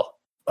as well.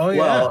 Oh,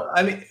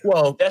 yeah.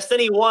 Well,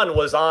 Destiny 1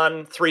 was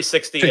on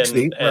 360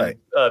 and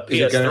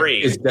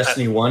PS3. Is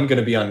Destiny 1 going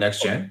to be on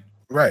next gen?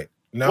 Right.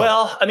 No.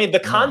 Well, I mean, the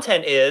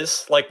content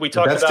is like we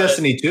talked about. That's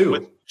Destiny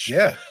 2.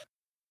 Yeah.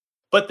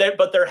 But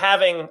they're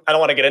having. I don't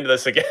want to get into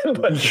this again.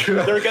 But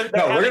we're going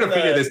to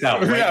figure this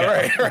out.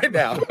 Right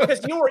now. Because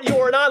you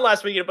were not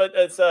last week, but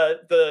it's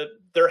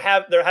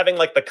they're having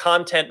like the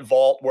content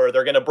vault where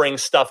they're going to bring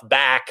stuff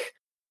back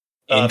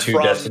into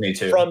from Destiny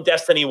 2 from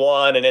Destiny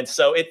 1, and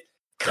so it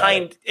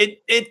kind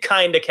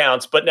of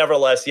counts. But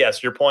nevertheless,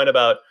 yes, your point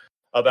about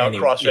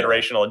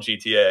cross-generational and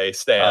GTA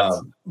stands.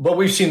 But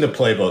we've seen the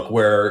playbook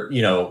where,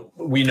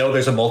 we know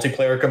there's a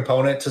multiplayer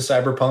component to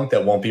Cyberpunk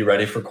that won't be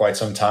ready for quite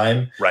some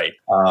time. Right.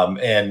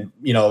 And,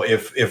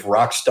 if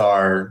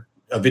Rockstar,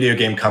 a video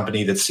game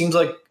company that seems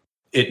like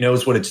it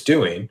knows what it's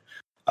doing,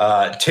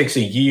 takes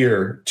a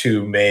year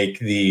to make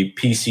the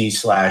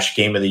PC /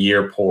 Game of the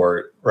Year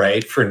port,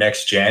 right, for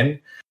next gen,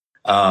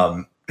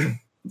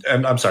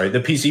 I'm sorry, the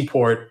PC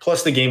port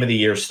plus the Game of the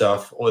Year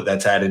stuff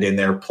that's added in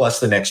there,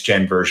 plus the next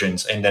gen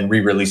versions, and then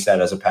re-release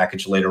that as a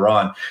package later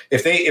on.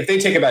 If they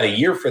take about a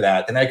year for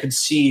that, then I could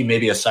see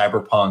maybe a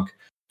Cyberpunk,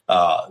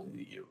 Xbox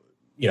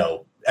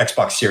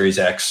Series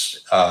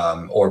X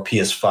or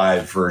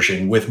PS5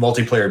 version with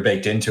multiplayer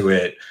baked into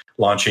it,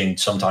 launching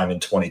sometime in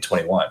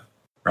 2021.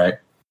 Right.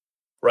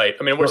 Right.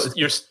 I mean,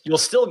 you'll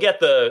still get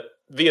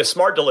via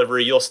smart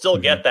delivery. You'll still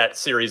get that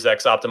Series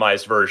X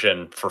optimized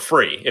version for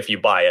free if you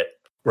buy it.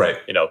 Right.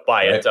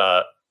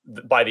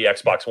 Buy the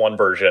Xbox One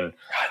version.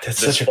 God, that's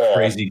such a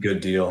crazy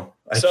good deal.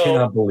 I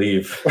cannot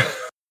believe.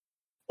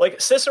 Like,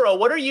 Cicero,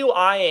 what are you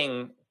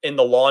eyeing in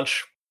the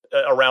launch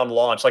around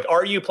launch? Like,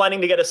 are you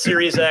planning to get a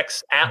Series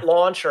X at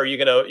launch? Or are you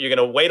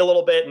gonna wait a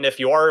little bit? And if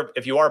you are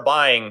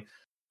buying,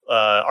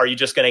 are you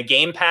just gonna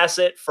Game Pass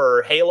it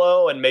for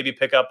Halo and maybe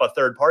pick up a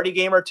third party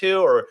game or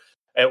two? Or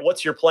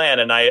what's your plan?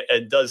 And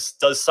does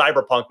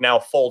Cyberpunk now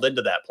fold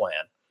into that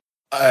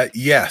plan?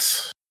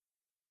 Yes.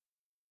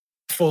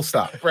 Full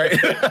stop. Right.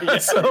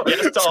 Yes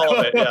to all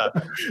of it.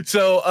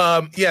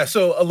 Yeah.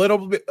 So a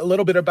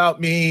little bit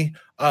about me.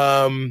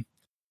 I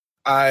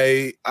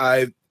had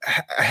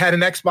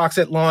an Xbox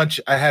at launch.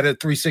 I had a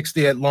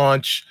 360 at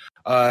launch.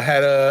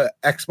 Had a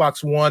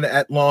Xbox One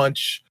at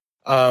launch.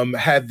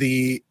 Had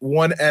the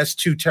 1S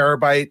 2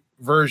 terabyte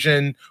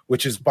version,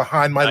 which is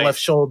behind my left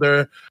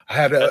shoulder. I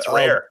had That's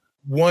rare.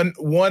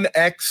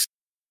 1X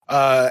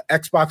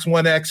Xbox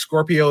One X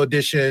Scorpio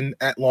edition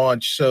at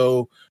launch.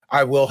 So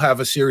I will have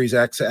a Series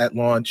X at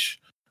launch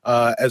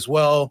as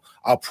well.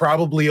 I'll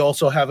probably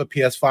also have a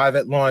PS5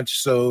 at launch.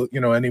 So,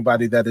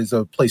 anybody that is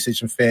a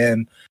PlayStation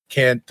fan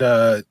can't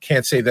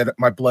say that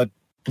my blood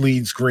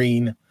bleeds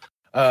green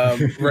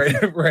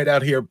right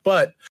out here.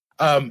 But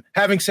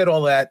having said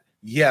all that,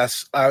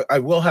 yes, I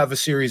will have a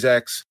Series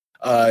X.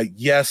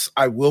 Yes,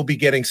 I will be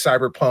getting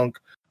Cyberpunk.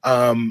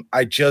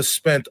 I just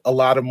spent a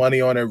lot of money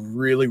on a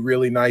really,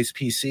 really nice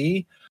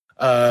PC.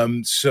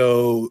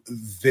 So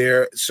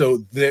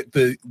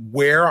the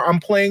where I'm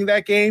playing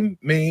that game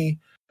may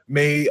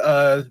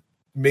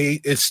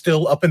is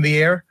still up in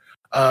the air.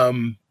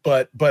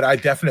 But I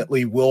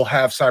definitely will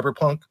have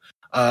Cyberpunk.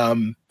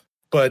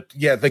 But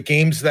yeah, the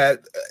games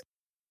that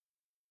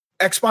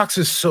Xbox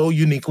is so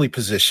uniquely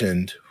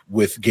positioned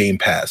with Game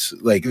Pass,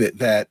 like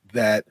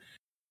that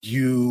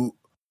you,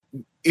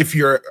 if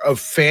you're a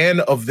fan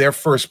of their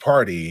first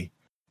party,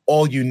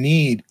 all you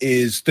need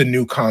is the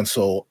new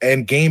console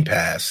and Game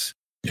Pass,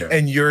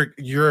 and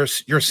you're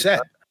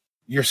set.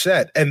 You're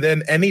set, and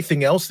then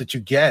anything else that you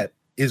get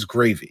is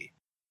gravy.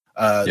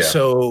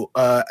 So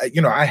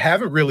I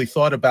haven't really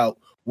thought about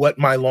what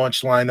my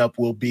launch lineup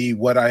will be,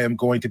 what I am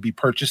going to be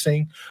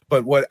purchasing,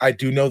 but what I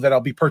do know that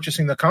I'll be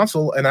purchasing the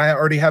console, and I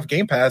already have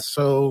Game Pass,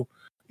 so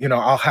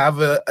I'll have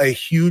a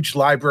huge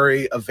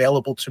library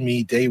available to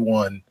me day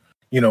one.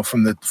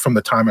 From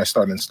the time I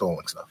start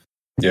installing stuff.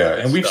 Yeah,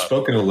 and we've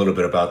spoken a little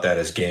bit about that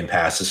as Game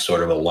Pass is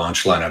sort of a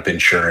launch lineup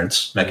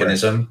insurance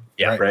mechanism. Right.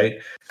 Yeah, right.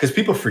 Because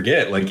people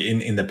forget, like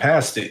in the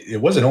past,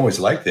 it wasn't always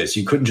like this.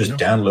 You couldn't just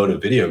download a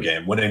video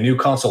game. When a new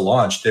console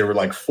launched, there were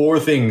like 4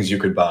 things you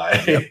could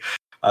buy. Yep.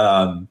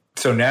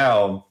 So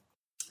now,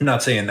 I'm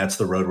not saying that's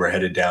the road we're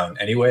headed down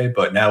anyway,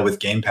 but now with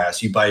Game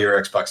Pass, you buy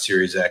your Xbox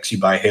Series X, you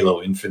buy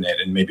Halo Infinite,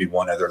 and maybe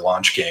one other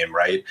launch game,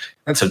 right?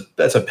 That's a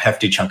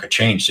hefty chunk of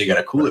change, so you got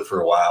to cool it for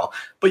a while.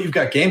 But you've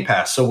got Game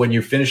Pass, so when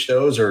you finish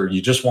those, or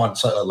you just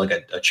want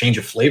like a change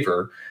of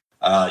flavor,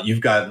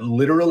 You've got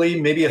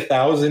literally maybe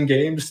 1,000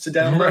 games to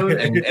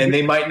download, and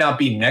they might not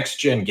be next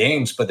gen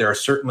games, but there are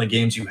certainly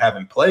games you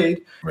haven't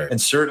played,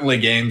 and certainly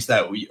games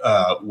that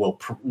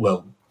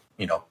will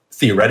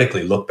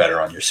theoretically look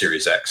better on your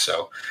Series X.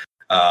 So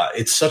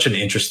it's such an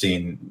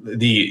interesting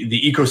the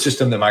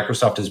ecosystem that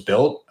Microsoft has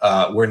built.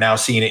 We're now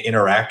seeing it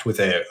interact with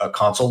a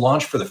console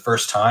launch for the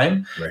first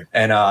time,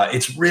 and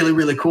it's really,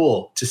 really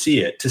cool to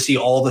see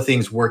all the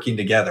things working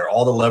together.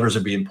 All the levers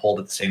are being pulled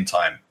at the same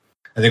time.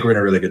 I think we're in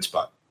a really good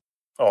spot.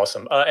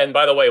 Awesome. And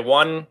by the way,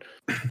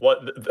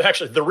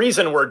 the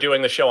reason we're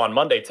doing the show on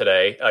Monday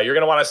today, you're going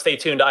to want to stay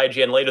tuned to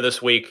IGN later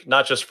this week,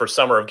 not just for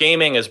Summer of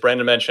Gaming, as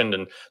Brandon mentioned,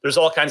 and there's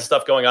all kinds of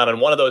stuff going on.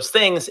 And one of those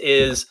things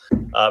is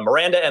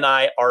Miranda and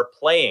I are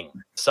playing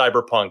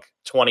Cyberpunk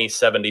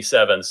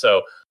 2077.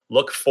 So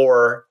look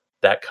for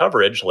that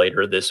coverage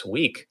later this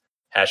week.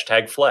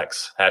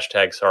 #flex.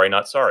 #sorry,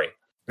 not sorry.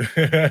 But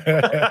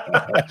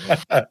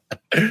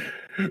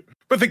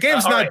the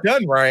game's not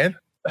done, Ryan.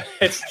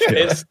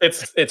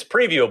 It's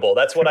previewable.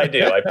 That's what I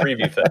do. I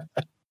preview things.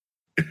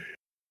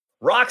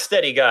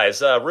 Rocksteady,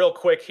 guys, real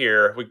quick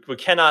here. We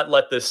cannot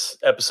let this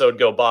episode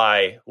go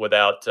by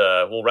without.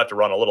 We'll have to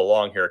run a little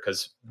long here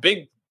because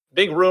big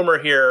rumor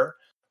here.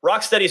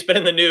 Rocksteady's been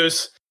in the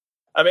news.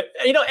 I mean,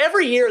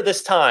 every year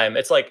this time,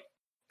 it's like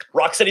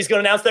Rocksteady's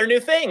going to announce their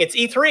new thing. It's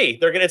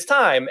E3. It's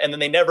time, and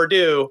then they never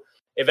do.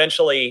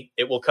 Eventually,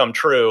 it will come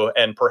true,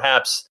 and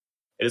perhaps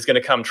it is going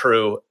to come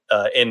true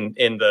in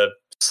the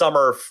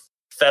summer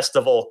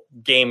festival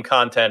game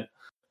content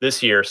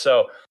this year.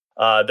 So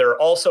they're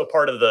also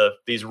part of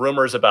these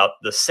rumors about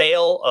the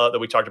sale that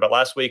we talked about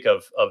last week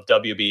of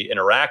WB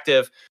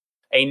Interactive.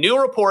 A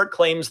new report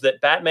claims that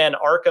Batman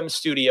Arkham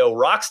Studio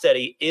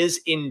Rocksteady is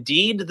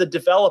indeed the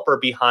developer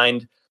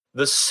behind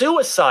the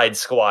Suicide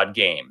Squad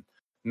game,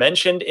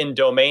 mentioned in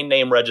domain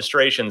name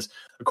registrations.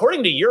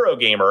 According to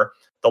Eurogamer,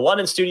 the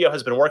London studio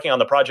has been working on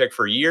the project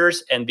for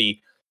years, and the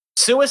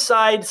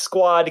Suicide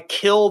Squad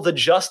Kill the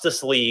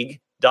Justice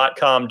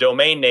League.com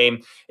domain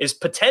name is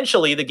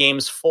potentially the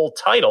game's full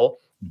title,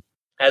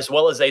 as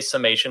well as a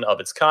summation of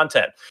its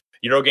content.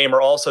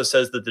 Eurogamer also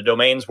says that the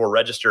domains were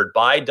registered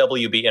by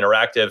WB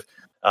Interactive,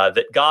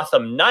 that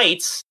Gotham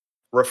Knights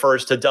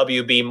refers to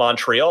WB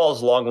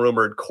Montreal's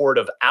long-rumored Court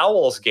of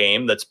Owls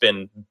game that's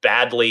been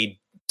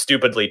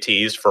stupidly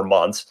teased for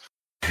months,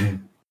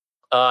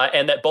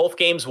 and that both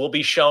games will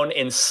be shown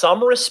in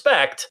some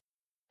respect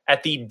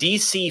at the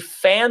DC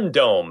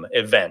Fandom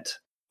event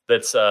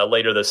that's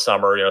later this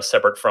summer,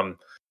 separate from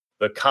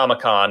the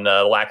Comic-Con,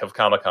 lack of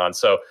Comic-Con.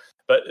 So,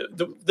 but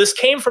this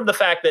came from the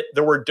fact that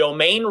there were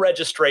domain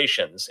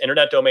registrations,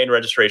 internet domain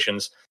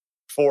registrations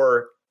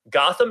for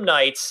Gotham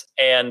Knights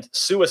and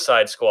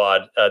Suicide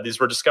Squad. These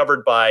were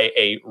discovered by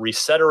a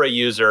Resetera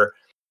user,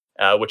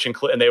 which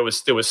include, and there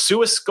was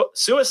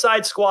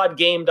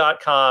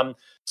SuicideSquadGame.com,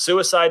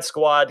 Suicide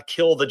Squad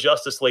Kill the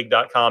Justice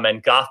League.com,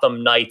 and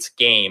Gotham Knights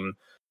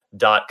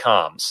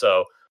Game.com.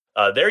 So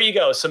there you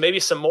go. So maybe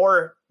some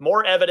more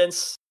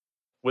evidence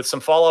with some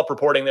follow-up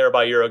reporting there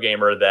by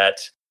Eurogamer that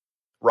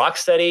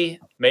Rocksteady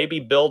may be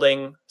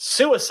building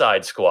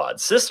Suicide Squad.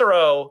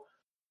 Cicero,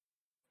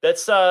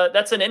 that's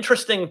an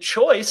interesting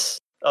choice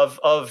of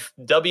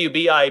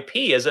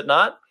WBIP, is it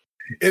not?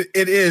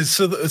 It is.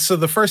 So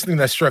the first thing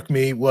that struck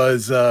me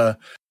was I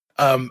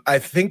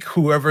think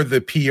whoever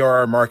the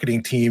PR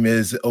marketing team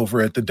is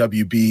over at the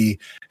WB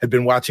had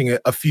been watching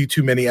a few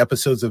too many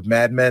episodes of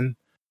Mad Men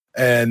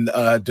and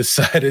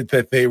decided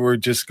that they were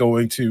just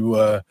going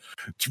to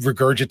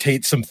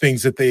regurgitate some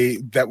things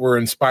that were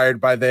inspired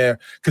by there,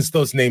 because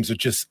those names are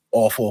just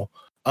awful.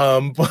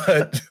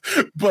 But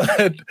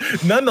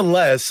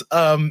nonetheless,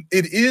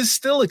 it is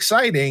still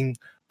exciting,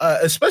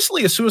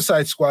 especially a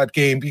Suicide Squad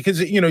game,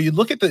 because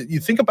you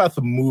think about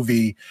the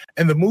movie,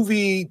 and the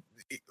movie,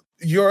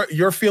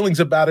 your feelings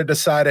about it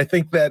aside, I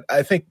think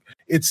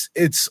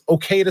it's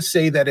okay to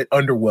say that it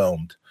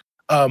underwhelmed.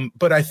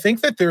 But I think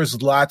that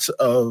there's lots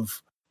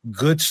of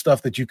good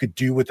stuff that you could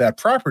do with that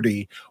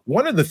property.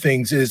 One of the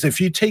things is, if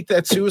you take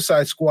that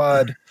Suicide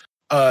Squad,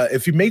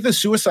 if you make the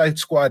Suicide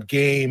Squad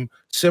game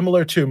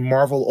similar to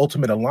Marvel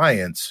Ultimate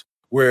Alliance,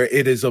 where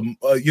it is a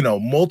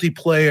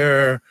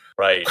multiplayer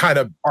kind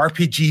of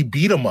RPG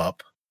beat 'em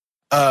up,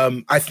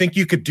 I think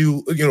you could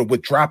do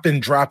with drop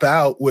in, drop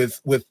out with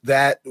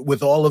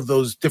all of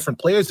those different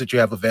players that you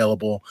have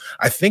available.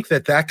 I think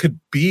that could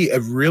be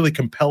a really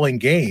compelling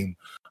game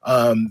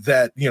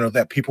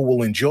that people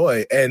will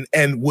enjoy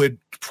and would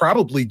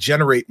probably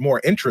generate more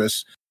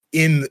interest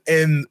in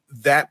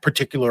that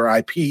particular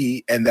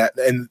IP and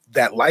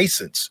that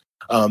license,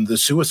 the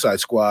Suicide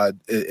Squad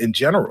in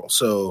general.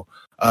 So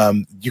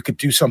you could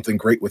do something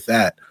great with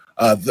that.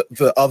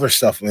 The other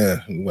stuff,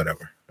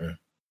 whatever. Yeah.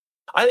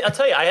 I'll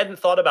tell you, I hadn't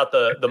thought about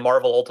the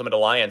Marvel Ultimate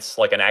Alliance,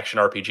 like an action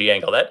RPG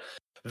angle.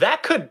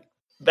 That could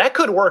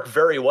work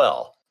very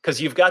well,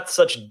 because you've got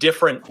such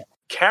different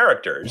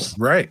characters,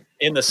 right,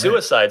 in the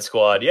Suicide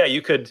Squad. Yeah,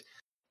 you could.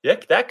 Yeah,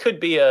 that could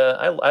be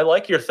I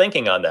like your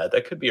thinking on that.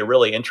 That could be a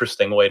really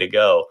interesting way to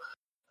go.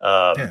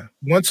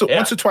 Once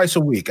or twice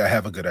a week, I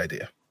have a good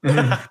idea.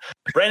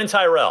 Brandon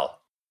Tyrell,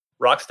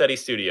 Rocksteady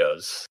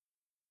Studios,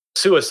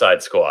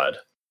 Suicide Squad.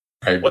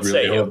 I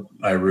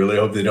really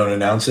hope they don't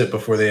announce it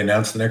before they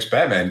announce the next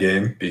Batman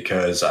game,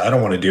 because I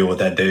don't want to deal with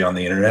that day on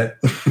the internet.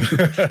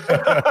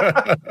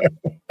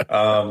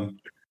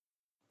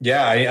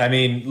 Yeah, I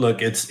mean,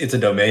 look, it's a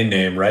domain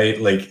name, right?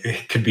 Like,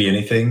 it could be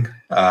anything.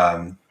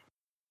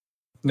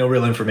 No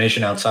real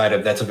information outside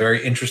of that's a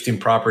very interesting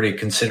property,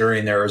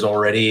 considering there is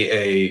already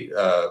a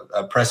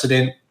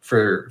precedent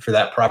for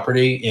that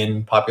property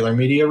in popular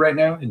media right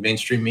now, in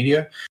mainstream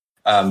media.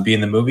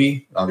 Being the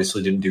movie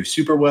obviously didn't do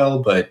super well,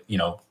 but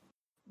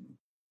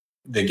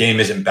the game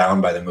isn't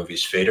bound by the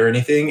movie's fate or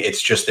anything.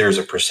 It's just there's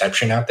a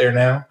perception out there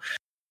now,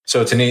 so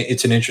it's an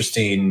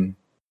interesting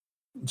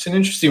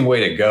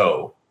way to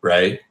go,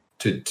 right?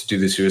 To do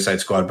the Suicide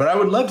Squad. But I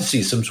would love to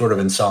see some sort of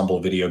ensemble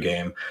video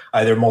game,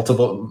 either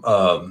multiple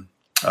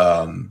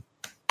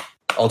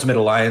Ultimate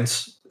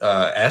Alliance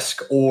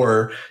esque,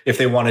 or if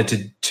they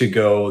wanted to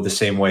go the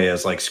same way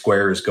as like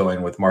Square is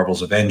going with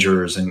Marvel's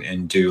Avengers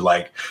and do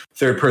like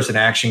third person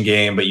action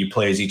game, but you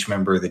play as each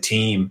member of the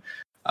team.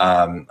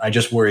 I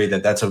just worry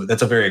that that's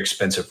a very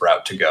expensive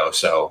route to go.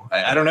 So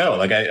I don't know.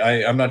 Like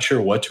I'm not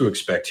sure what to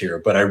expect here,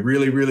 but I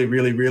really, really,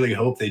 really, really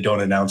hope they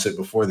don't announce it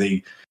before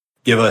they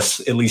give us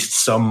at least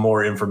some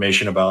more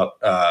information about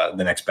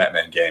the next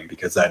Batman game,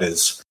 because that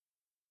is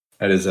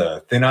a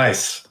thin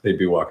ice they'd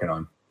be walking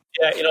on.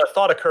 Yeah, a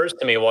thought occurs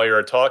to me while you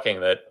were talking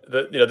that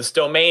this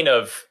domain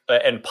of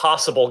and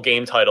possible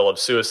game title of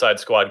Suicide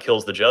Squad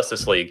Kills the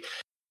Justice League,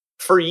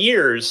 for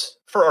years,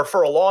 for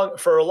a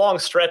long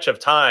stretch of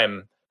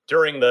time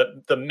during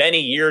the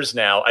many years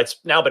now. It's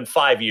now been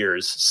 5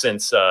 years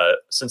since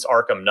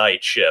Arkham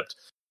Knight shipped.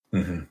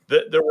 Mm-hmm.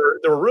 There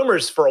were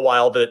rumors for a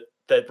while that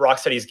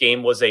Rocksteady's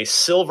game was a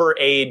Silver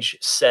Age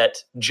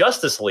set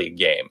Justice League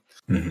game.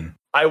 Mm-hmm.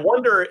 I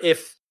wonder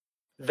if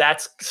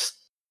that's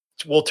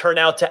will turn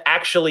out to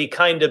actually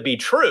kind of be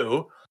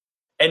true,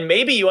 and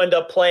maybe you end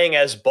up playing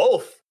as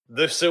both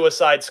the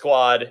Suicide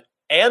Squad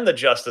and the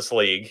Justice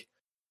League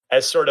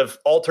as sort of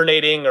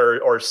alternating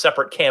or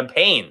separate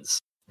campaigns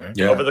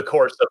over the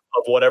course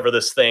of whatever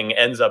this thing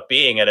ends up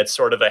being, and it's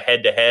sort of a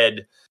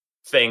head-to-head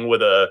thing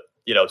with a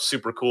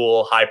super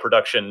cool high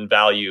production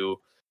value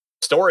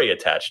story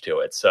attached to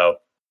it. So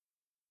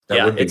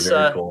that would be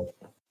very cool.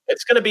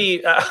 It's going to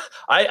be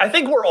I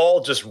think we're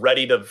all just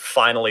ready to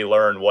finally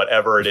learn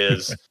whatever it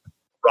is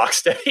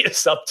Rocksteady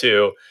is up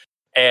to,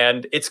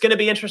 and it's going to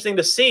be interesting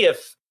to see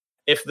if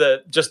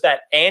that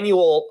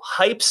annual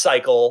hype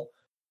cycle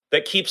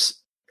that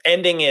keeps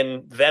ending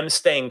in them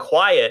staying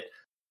quiet,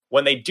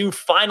 when they do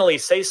finally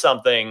say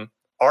something,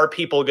 are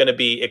people going to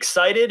be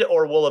excited,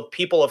 or will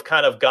people have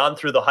kind of gone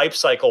through the hype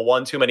cycle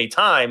one too many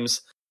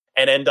times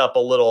and end up a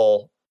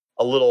little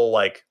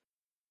like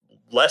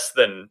less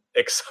than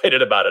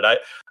excited about it?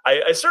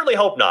 I certainly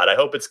hope not. I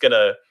hope it's going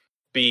to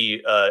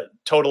be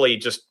totally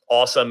just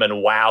awesome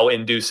and wow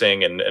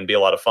inducing and be a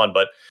lot of fun,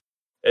 but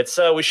it's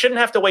we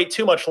shouldn't have to wait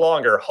too much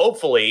longer.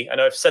 Hopefully. I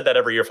know I've said that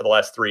every year for the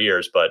last 3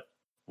 years, but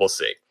we'll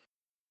see.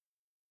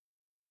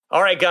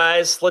 All right,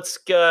 guys, let's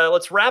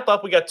wrap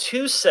up. We got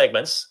 2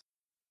 segments.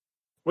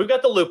 We've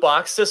got the loot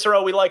box.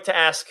 Cicero, we like to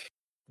ask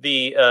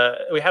we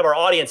have our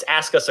audience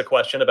ask us a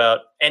question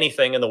about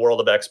anything in the world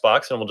of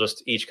Xbox, and we'll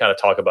just each kind of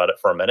talk about it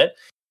for a minute.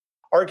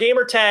 Our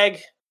gamer tag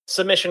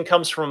submission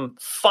comes from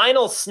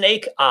Final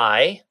Snake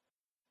Eye,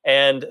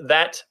 and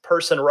that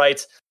person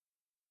writes,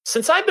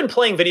 "Since I've been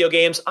playing video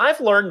games, I've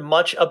learned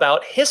much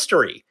about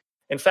history.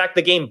 In fact,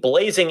 the game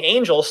Blazing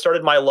Angel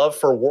started my love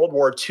for World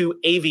War II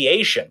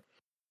aviation.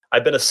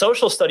 I've been a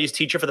social studies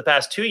teacher for the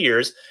past 2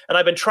 years, and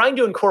I've been trying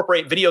to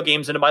incorporate video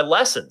games into my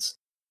lessons.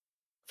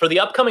 For the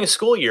upcoming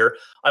school year,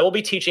 I will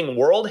be teaching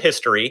world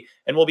history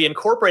and will be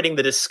incorporating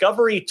the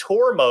Discovery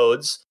Tour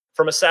modes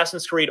from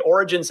Assassin's Creed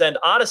Origins and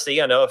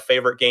Odyssey, I know a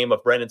favorite game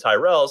of Brendan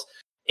Tyrell's,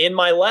 in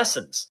my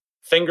lessons.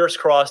 Fingers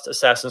crossed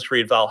Assassin's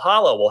Creed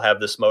Valhalla will have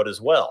this mode as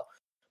well.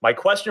 My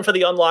question for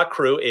the Unlock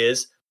crew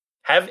is,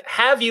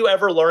 have you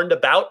ever learned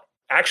about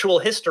actual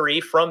history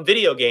from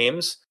video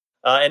games?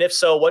 And if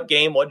so, what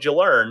game, what'd you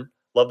learn?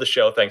 Love the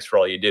show. Thanks for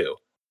all you do."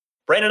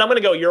 Brandon, I'm going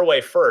to go your way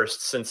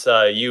first, since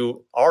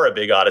you are a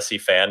big Odyssey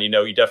fan.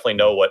 You definitely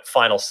know what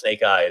Final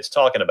Snake Eye is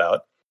talking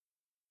about.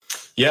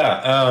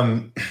 Yeah,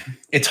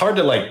 it's hard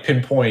to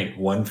pinpoint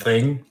one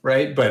thing,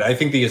 right? But I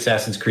think the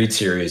Assassin's Creed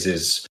series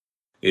is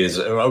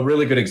a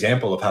really good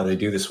example of how they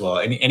do this well.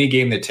 Any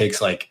game that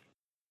takes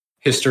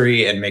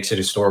history and makes it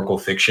historical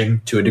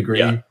fiction to a degree.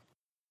 Yeah.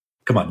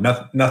 Come on,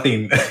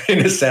 nothing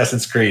in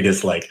Assassin's Creed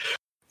is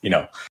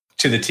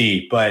to the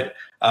T, but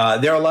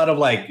there are a lot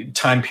of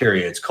time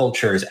periods,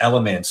 cultures,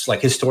 elements,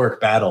 historic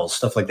battles,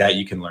 stuff like that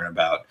you can learn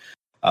about.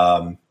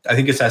 I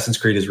think Assassin's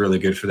Creed is really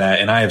good for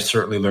that, and I have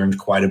certainly learned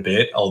quite a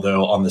bit,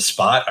 although on the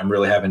spot I'm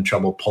really having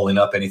trouble pulling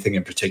up anything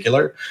in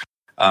particular.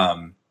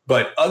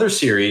 But other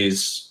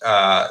series,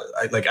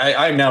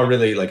 I'm now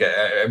really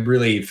I'm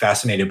really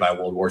fascinated by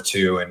World War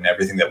II and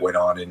everything that went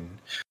on in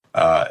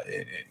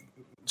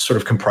sort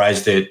of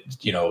comprised it,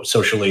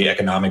 socially,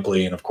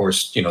 economically, and of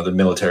course, the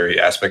military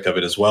aspect of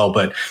it as well.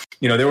 But,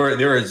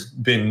 there has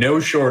been no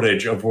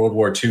shortage of World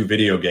War II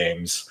video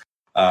games,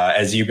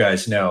 as you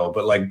guys know.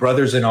 But like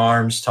Brothers in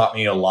Arms taught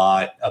me a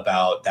lot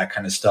about that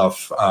kind of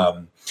stuff.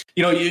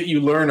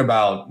 You learn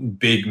about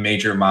big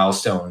major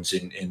milestones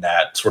in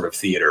that sort of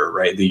theater,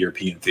 right? The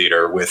European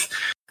theater with,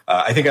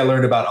 I think I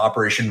learned about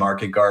Operation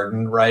Market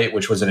Garden, right?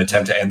 Which was an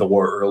attempt to end the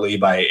war early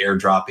by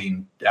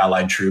airdropping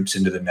Allied troops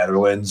into the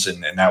Netherlands.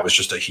 And that was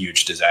just a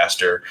huge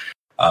disaster.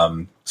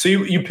 So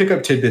you pick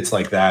up tidbits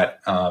like that.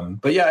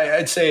 But yeah,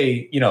 I'd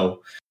say,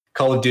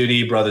 Call of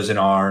Duty, Brothers in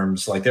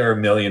Arms, like there are a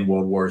million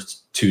World War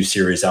II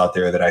series out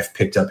there that I've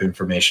picked up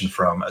information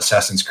from.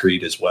 Assassin's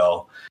Creed as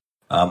well.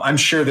 I'm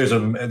sure there's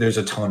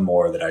a ton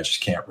more that I just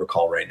can't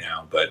recall right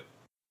now, but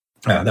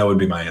that would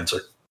be my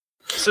answer.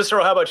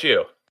 Cicero, how about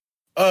you?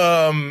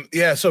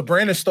 So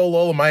Brandon stole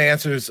all of my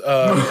answers.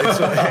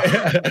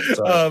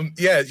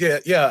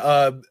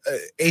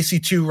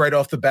 AC2 right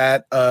off the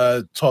bat,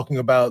 talking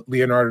about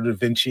Leonardo da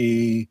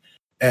Vinci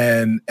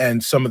and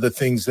some of the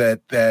things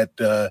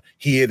that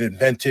he had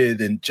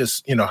invented, and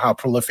just how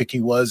prolific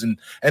he was, and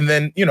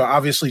then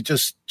obviously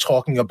just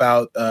talking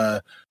about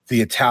the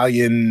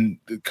Italian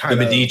kind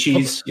the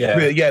Medicis,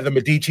 the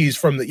Medicis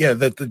from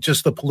the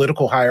just the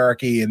political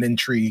hierarchy and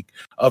intrigue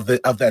of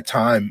that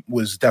time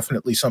was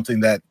definitely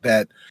something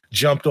that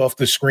jumped off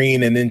the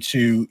screen and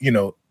into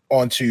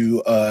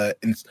onto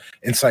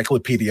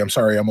encyclopedia. I'm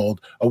sorry, I'm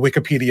old. A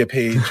Wikipedia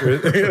page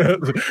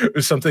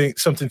or something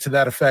to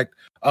that effect.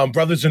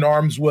 Brothers in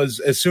Arms was,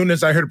 as soon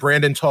as I heard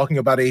Brandon talking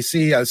about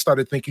AC, I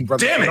started thinking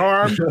Brothers in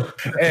Arms,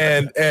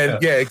 and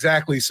yeah,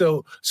 exactly.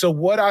 So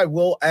what I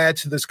will add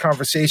to this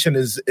conversation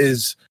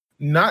is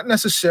not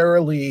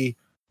necessarily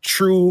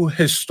true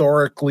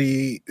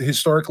historically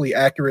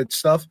accurate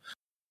stuff.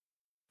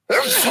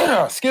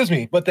 Excuse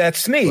me, but that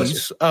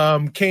sneeze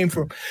came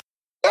from.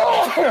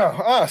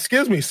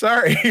 Excuse me.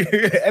 Sorry.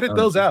 Edit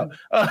those out.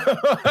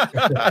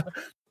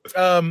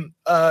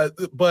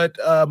 But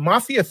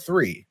Mafia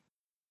 3,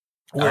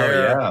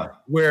 where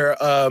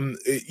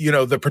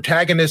the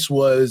protagonist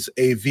was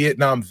a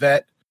Vietnam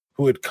vet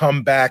who had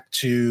come back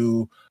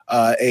to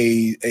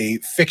a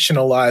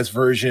fictionalized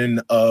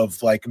version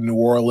of like New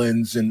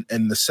Orleans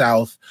and the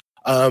South,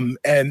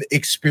 and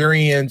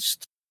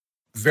experienced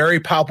very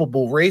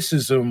palpable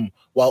racism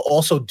while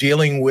also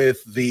dealing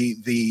with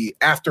the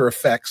after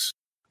effects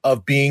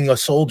of being a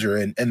soldier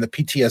and the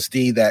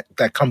PTSD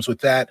that comes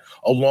with that,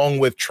 along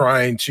with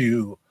trying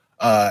to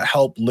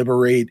help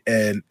liberate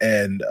and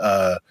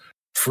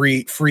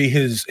free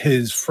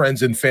his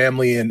friends and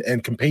family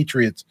and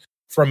compatriots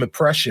from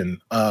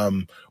oppression,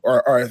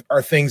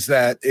 are things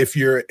that if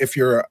you're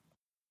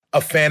a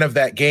fan of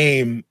that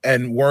game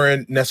and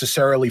weren't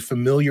necessarily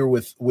familiar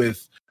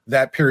with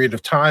that period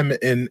of time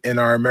in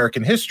our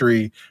American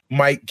history,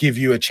 might give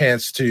you a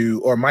chance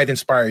to, or might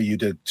inspire you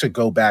to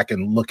go back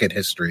and look at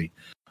history.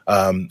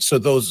 So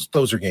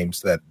those are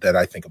games that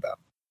I think about.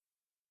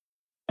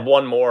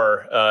 One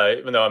more,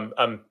 even though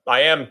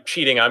I am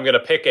cheating, I'm going to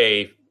pick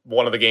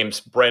one of the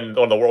games, one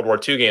of the World War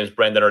II games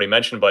Brendan already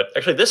mentioned, but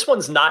actually this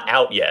one's not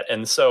out yet.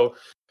 And so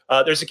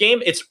there's a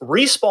game, it's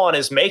Respawn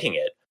is making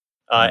it,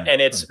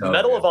 and it's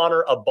Medal of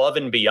Honor Above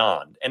and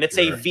Beyond. And it's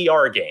a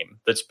VR game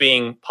that's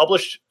being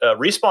published.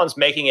 Respawn's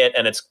making it,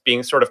 and it's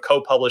being sort of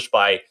co-published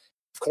by,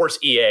 of course,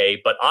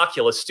 EA, but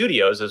Oculus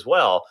Studios as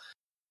well.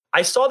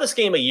 I saw this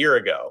game a year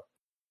ago.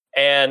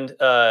 And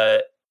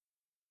it's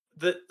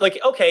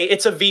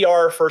a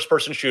VR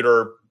first-person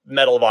shooter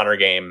Medal of Honor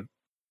game.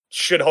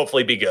 Should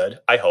hopefully be good.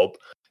 I hope.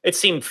 It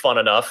seemed fun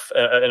enough,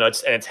 and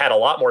it's had a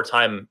lot more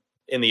time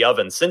in the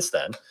oven since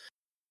then.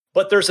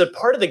 But there's a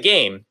part of the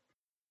game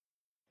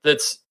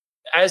that's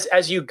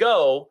as you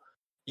go,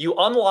 you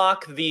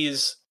unlock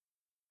these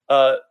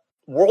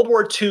World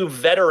War II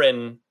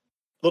veteran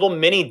little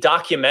mini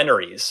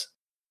documentaries.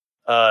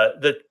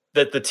 That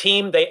the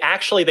team they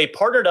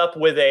partnered up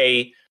with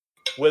a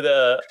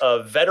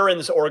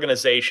veterans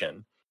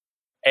organization,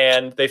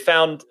 and they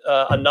found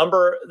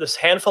this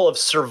handful of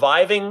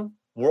surviving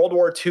World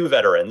War II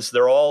veterans.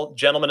 They're all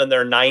gentlemen in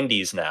their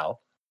 90s now.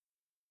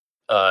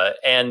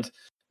 And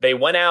they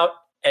went out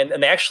and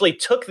they actually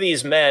took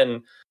these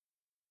men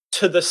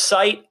to the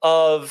site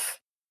of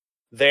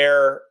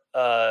their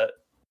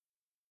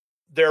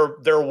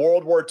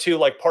World War II,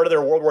 like part of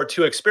their World War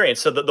II experience.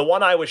 So the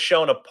one I was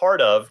shown a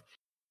part of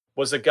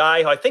was a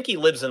guy who I think he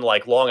lives in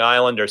like Long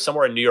Island or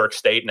somewhere in New York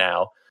State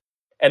now.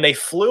 And they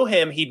flew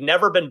him. He'd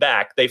never been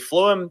back. They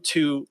flew him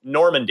to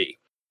Normandy.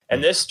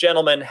 And this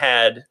gentleman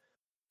had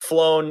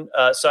flown.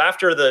 So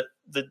after the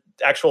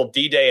actual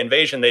D-Day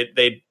invasion,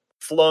 they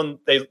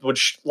would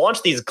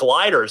launch these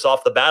gliders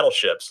off the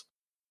battleships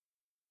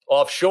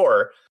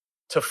offshore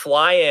to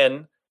fly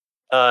in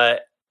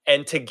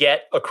and to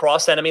get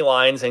across enemy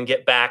lines and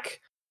get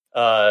back,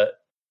 to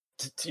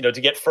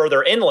get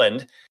further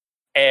inland.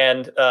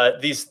 And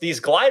these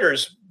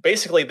gliders,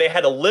 basically, they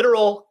had a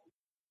literal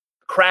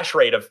crash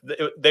rate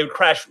they would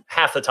crash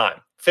half the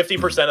time.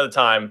 50% of the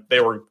time,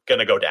 they were going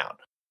to go down.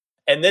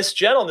 And this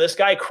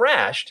guy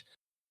crashed,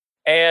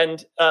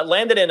 and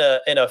landed in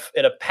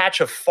a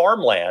patch of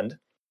farmland.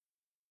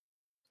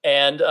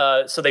 And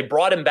so they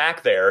brought him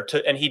back there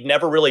and he'd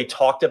never really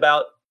talked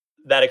about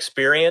that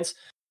experience.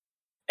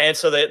 And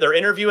so they're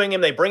interviewing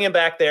him. They bring him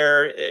back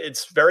there.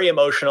 It's very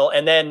emotional.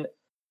 And then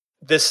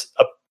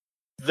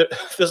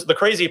the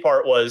crazy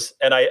part was,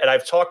 and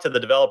I've talked to the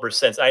developers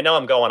since. I know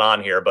I'm going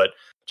on here, but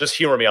just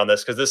humor me on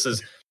this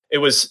because it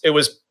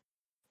was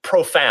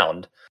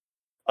profound.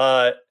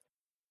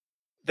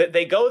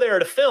 They go there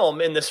to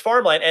film in this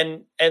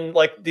farmland, and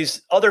like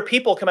these other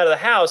people come out of the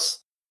house.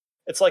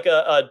 It's like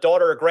a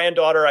daughter, a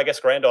granddaughter, I guess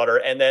granddaughter,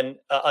 and then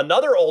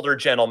another older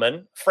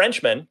gentleman,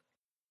 Frenchman,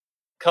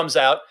 comes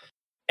out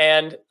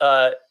and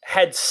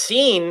had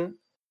seen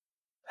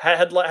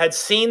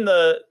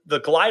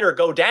the glider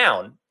go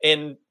down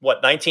in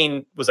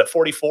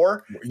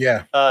 44?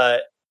 Yeah.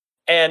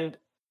 And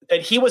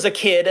he was a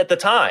kid at the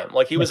time.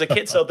 Like he was a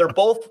kid. So they're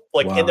both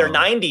like in their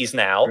 90s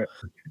now.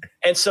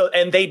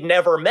 And they'd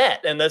never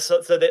met. And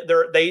so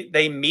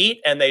they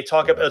meet and they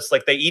talk about, it's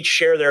like they each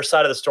share their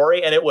side of the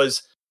story. And it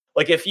was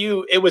like,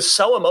 it was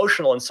so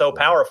emotional and so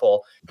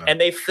powerful. And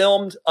they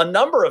filmed a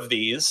number of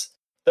these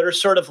that are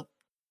sort of,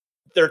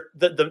 there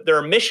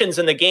are missions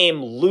in the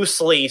game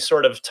loosely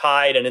sort of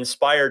tied and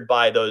inspired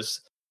by those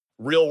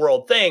real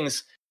world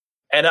things.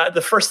 And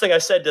the first thing I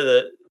said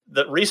to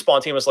the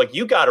Respawn team was like,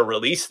 you got to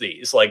release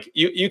these. Like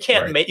you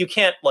can't you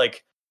can't,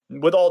 like,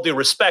 with all due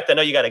respect, I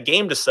know you got a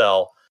game to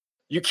sell.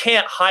 You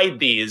can't hide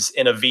these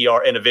in a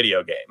video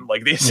game.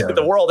 Like these,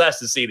 the world has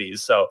to see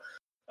these. So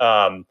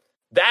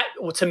that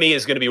to me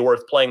is going to be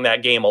worth playing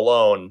that game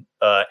alone.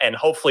 And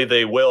hopefully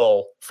they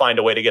will find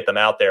a way to get them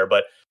out there.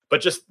 But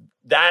just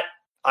that,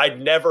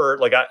 I'd never,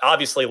 like, I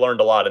obviously learned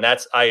a lot,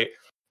 and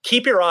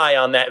keep your eye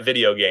on that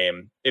video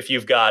game if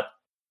you've got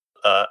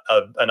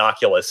an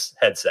Oculus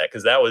headset,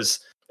 because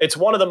it's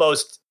one of the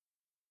most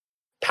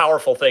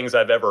powerful things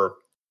I've ever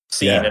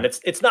seen, and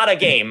it's not a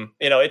game,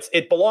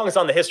 it belongs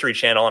on the History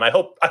Channel, and I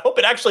hope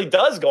it actually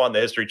does go on the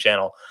History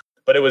Channel,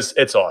 but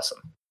it's awesome.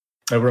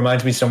 It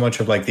reminds me so much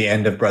of like the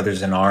end of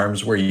Brothers in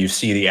Arms, where you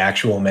see the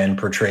actual men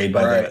portrayed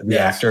by the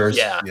actors.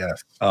 Yeah.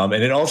 Yes. And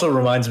it also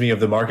reminds me of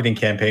the marketing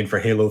campaign for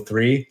Halo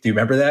 3. Do you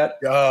remember that?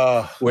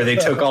 Where they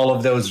took all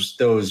of those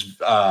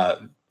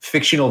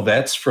fictional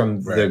vets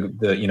from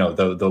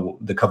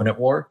the Covenant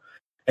War,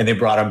 and they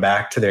brought them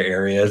back to their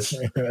areas,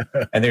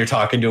 and they were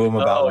talking to him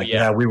about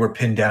we were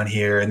pinned down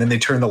here, and then they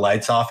turned the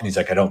lights off, and he's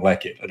like, I don't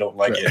like it.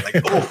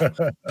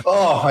 Like,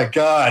 oh my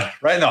God,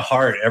 right in the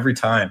heart every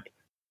time.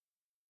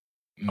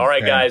 All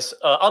right, guys.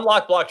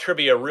 Unlock Block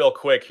trivia real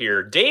quick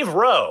here. Dave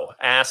Rowe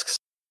asks,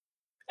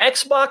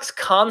 Xbox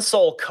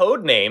console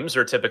code names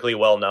are typically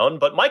well known,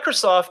 but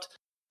Microsoft,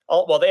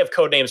 they have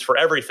code names for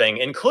everything,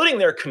 including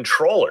their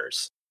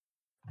controllers.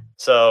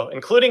 So,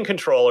 including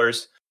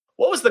controllers,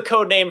 what was the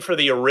code name for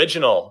the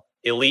original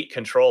Elite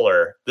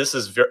controller? This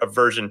is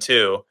version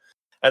 2.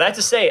 And I have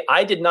to say,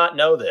 I did not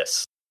know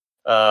this.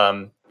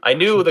 I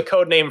knew the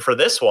code name for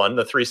this one,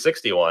 the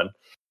 360 one.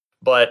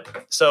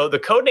 But so the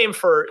code name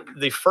for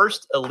the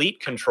first Elite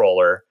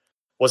controller,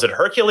 was it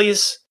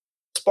Hercules,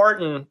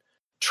 Spartan,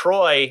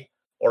 Troy,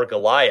 or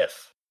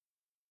Goliath?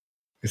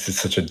 This is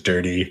such a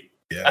dirty.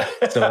 Yeah.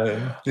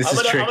 So this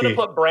is tricky. I'm going to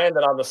put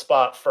Brandon on the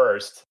spot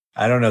first.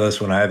 I don't know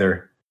this one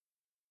either.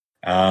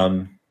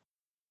 I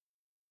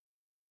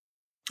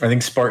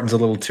think Spartan's a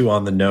little too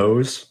on the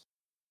nose.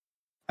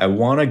 I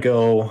want to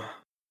go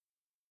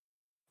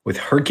with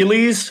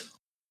Hercules,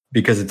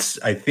 because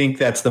I think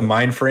that's the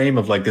mind frame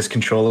of like this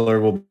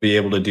controller will be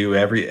able to do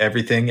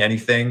everything,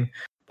 anything.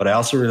 But I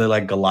also really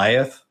like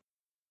Goliath.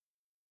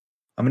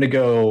 I'm going to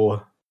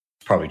go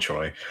probably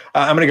Troy.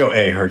 I'm going to go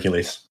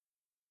Hercules.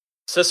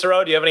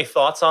 Cicero, do you have any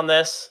thoughts on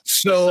this?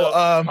 So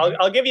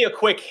I'll give you a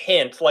quick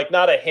hint, like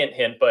not a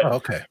hint,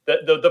 but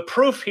the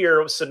proof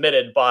here was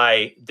submitted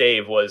by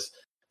Dave was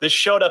this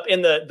showed up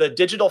in the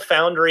Digital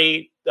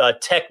Foundry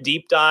tech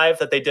deep dive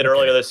that they did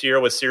earlier this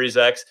year with Series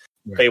X.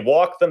 Right. They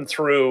walked them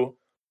through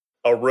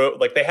a room,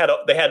 like they had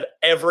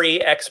every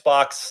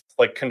Xbox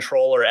like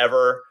controller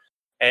ever,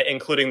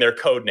 including their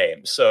code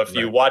names. So if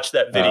you watch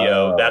that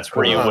video, that's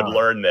where you would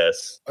learn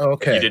this.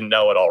 Okay, if you didn't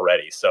know it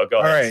already. So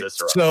go ahead,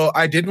 Cicero. So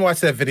I didn't watch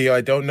that video.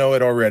 I don't know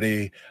it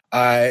already.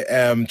 I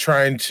am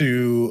trying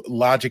to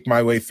logic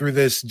my way through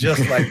this,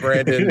 just like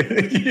Brandon.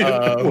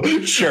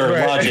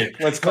 Logic.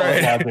 Let's call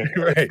it logic.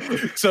 Right.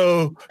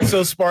 So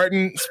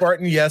Spartan,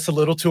 yes, a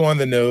little too on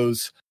the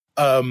nose.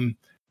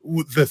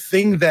 The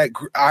thing that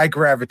I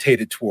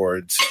gravitated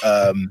towards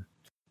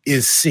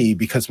is C,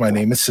 because my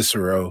name is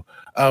Cicero,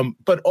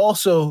 but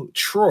also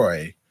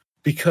Troy,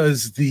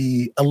 because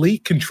the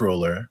Elite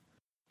controller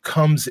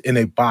comes in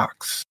a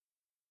box.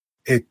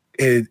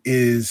 It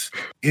is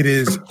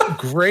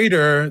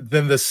greater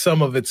than the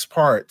sum of its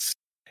parts.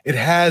 It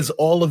has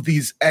all of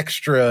these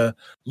extra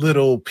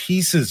little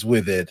pieces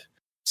with it,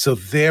 so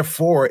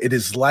therefore it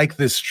is like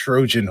this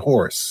Trojan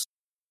horse,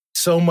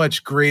 so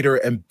much greater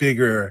and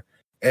bigger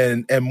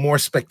and more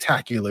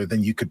spectacular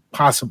than you could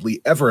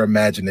possibly ever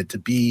imagine it to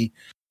be.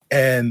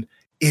 And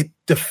it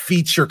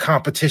defeats your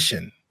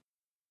competition.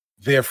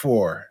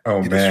 therefore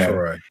Oh, it man. is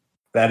Troy.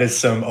 That is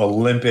some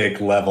Olympic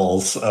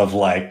levels of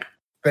like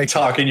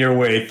talking your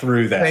way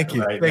through that. Thank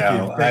you. Right Thank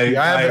now. you. Thank you.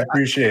 I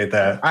appreciate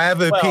that. I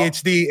have a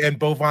PhD in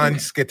bovine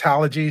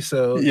scatology,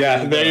 so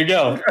yeah, there you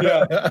go.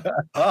 Yeah.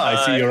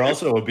 I see you're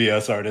also a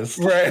BS artist.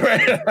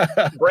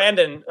 Right.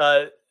 Brandon,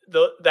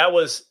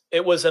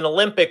 it was an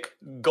Olympic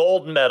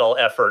gold medal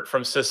effort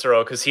from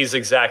Cicero because he's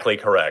exactly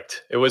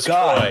correct. It was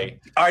Troy.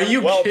 Are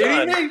you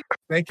kidding me?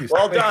 Thank you.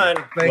 Well done.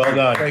 Well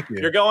done. Thank you.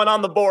 You're going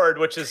on the board,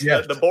 which is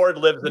the board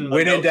lives in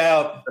when in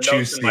doubt,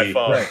 choose in my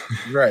phone.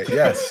 Right.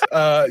 Yes.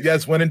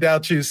 Yes. When in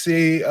doubt, choose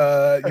C.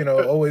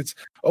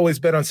 Always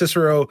bet on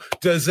Cicero.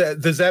 Does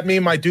that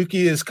mean my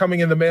Dookie is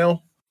coming in the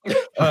mail?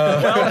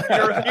 Well,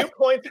 you're a few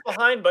points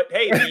behind, but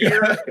hey,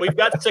 we've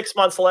got 6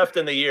 months left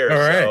in the year. All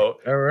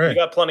right. You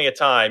got plenty of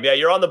time. Yeah,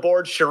 you're on the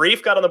board.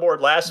 Sharif got on the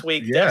board last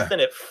week. Yeah. Destin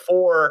at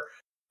 4.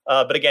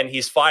 But again,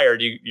 he's fired.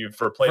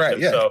 You've replaced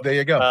him. Yeah, so there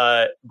you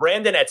go.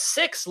 Brandon at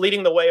 6,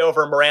 leading the way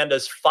over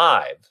Miranda's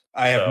 5.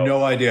 I have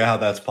no idea how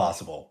that's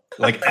possible,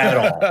 like at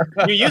all.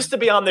 You used to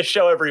be on the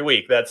show every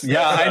week.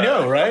 I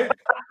know, right?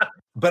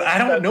 But I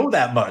don't know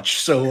that much.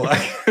 So,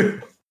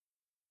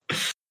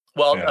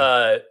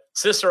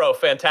 Cicero,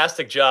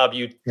 fantastic job.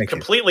 You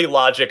completely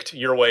logicked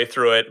your way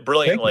through it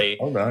brilliantly.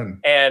 Hold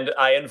on. And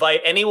I invite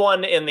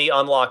anyone in the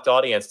Unlocked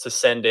audience to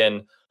send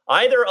in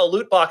either a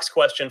loot box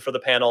question for the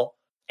panel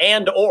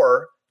and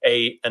or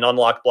an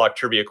Unlocked Block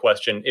trivia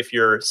question. If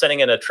you're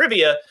sending in a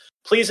trivia,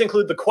 please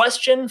include the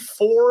question,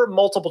 4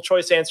 multiple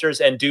choice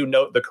answers, and do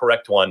note the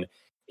correct one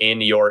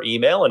in your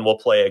email, and we'll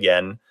play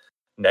again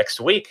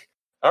next week.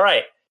 All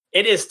right.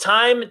 It is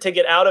time to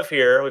get out of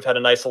here. We've had a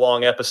nice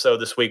long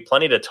episode this week.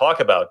 Plenty to talk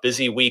about.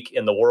 Busy week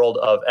in the world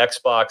of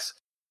Xbox.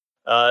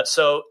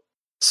 So,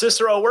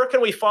 Cicero, where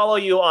can we follow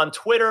you on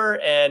Twitter?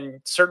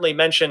 And certainly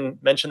mention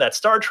that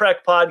Star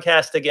Trek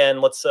podcast again.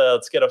 Let's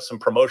get up some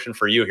promotion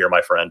for you here,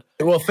 my friend.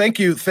 Well, thank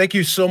you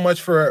so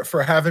much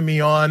for having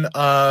me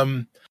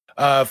on.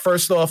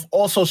 First off,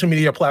 all social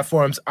media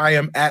platforms, I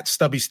am at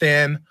Stubby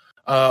Stan.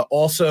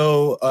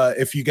 Also,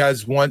 if you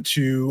guys want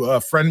to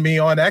friend me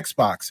on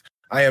Xbox,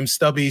 I am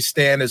Stubby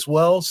Stan as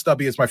well.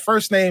 Stubby is my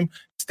first name.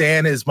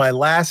 Stan is my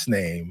last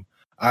name.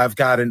 I've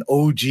got an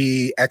OG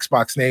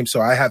Xbox name, so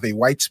I have a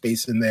white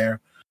space in there.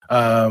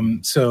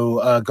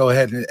 So go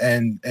ahead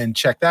and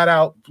check that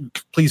out.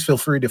 Please feel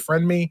free to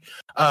friend me.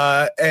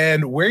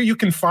 And where you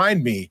can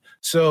find me.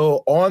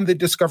 So on the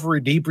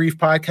Discovery Debrief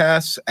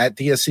podcast at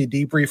DSC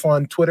Debrief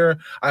on Twitter.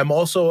 I'm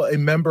also a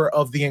member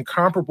of the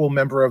incomparable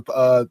member of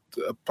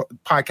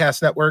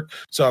Podcast Network.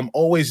 So I'm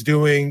always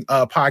doing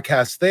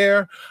podcasts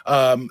there.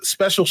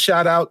 Special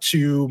shout out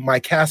to my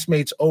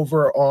castmates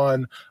over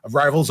on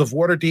Rivals of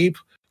Waterdeep.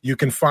 You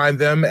can find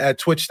them at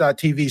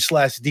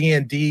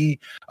twitch.tv/DND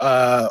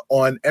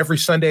on every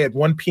Sunday at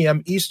 1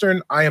 p.m.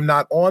 Eastern. I am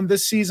not on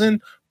this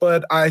season,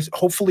 but I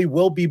hopefully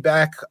will be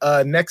back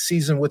next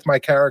season with my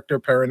character,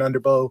 Perrin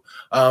Underbow.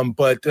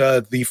 But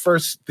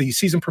the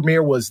season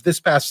premiere was this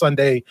past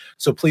Sunday,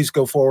 so please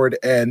go forward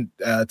and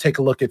take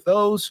a look at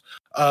those.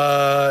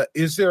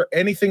 Is there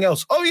anything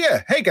else? Oh,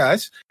 yeah. Hey,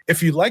 guys,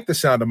 if you like the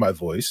sound of my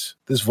voice,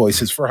 this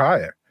voice is for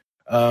hire.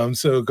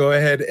 So go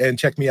ahead and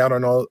check me out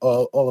on all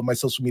of my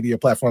social media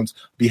platforms.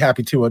 Be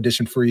happy to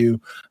audition for you.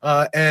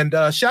 And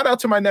shout out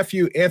to my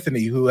nephew,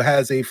 Anthony, who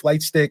has a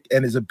flight stick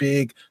and is a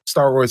big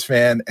Star Wars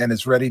fan and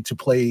is ready to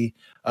play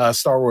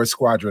Star Wars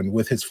Squadron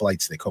with his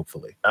flight stick,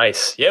 hopefully.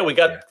 Nice. Yeah,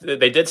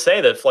 they did say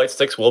that flight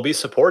sticks will be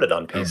supported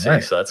on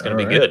PC, so that's going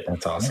to be good.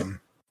 That's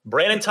awesome.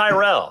 Brandon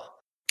Tyrell.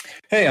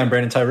 Hey, I'm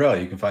Brandon Tyrell.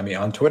 You can find me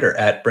on Twitter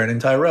at Brandon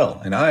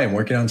Tyrell, and I am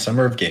working on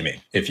Summer of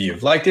Gaming. If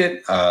you've liked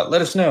it,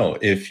 let us know.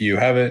 If you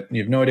haven't,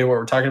 you have no idea what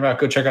we're talking about,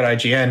 go check out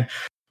IGN.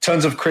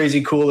 Tons of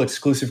crazy, cool,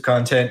 exclusive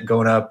content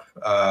going up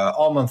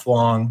all month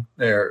long.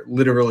 There are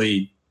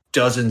literally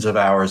dozens of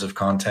hours of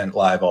content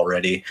live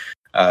already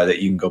that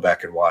you can go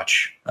back and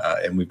watch.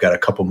 And we've got a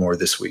couple more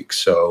this week.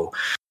 So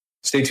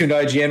stay tuned to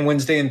IGN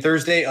Wednesday and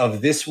Thursday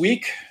of this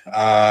week.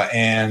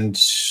 And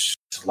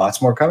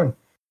lots more coming.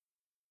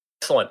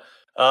 Excellent.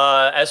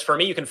 As for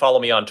me, you can follow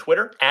me on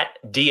Twitter at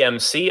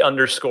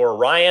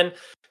DMC_Ryan.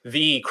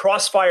 The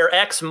Crossfire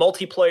X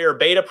multiplayer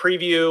beta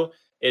preview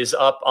is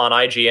up on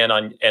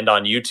IGN and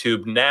on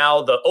YouTube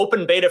now. The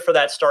open beta for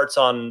that starts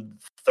on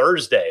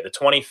Thursday, the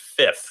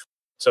 25th.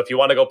 So if you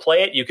want to go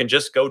play it, you can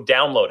just go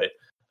download it.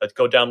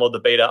 Go download the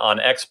beta on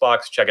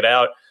Xbox, check it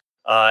out.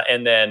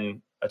 And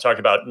then I talked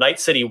about Night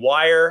City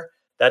Wire.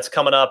 That's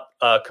coming up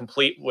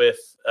complete with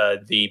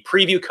the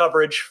preview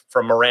coverage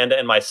from Miranda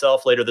and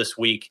myself later this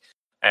week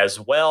as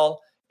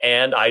well,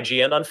 and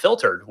IGN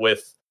Unfiltered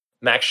with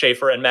Max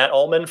Schaefer and Matt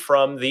Ullman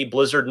from the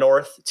Blizzard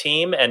North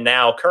team, and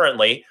now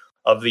currently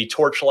of the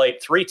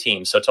Torchlight 3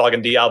 team. So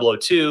talking Diablo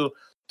 2,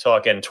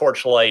 talking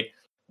Torchlight.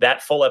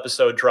 That full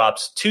episode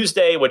drops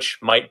Tuesday, which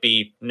might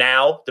be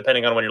now,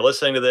 depending on when you're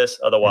listening to this.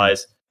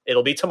 Otherwise,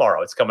 it'll be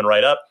tomorrow. It's coming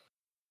right up.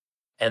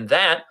 And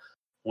that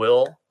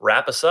will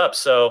wrap us up.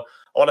 So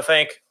I want to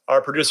thank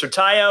our producer,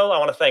 Tayo. I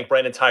want to thank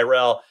Brandon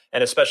Tyrell,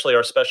 and especially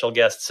our special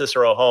guest,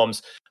 Cicero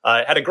Holmes.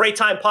 Had a great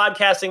time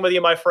podcasting with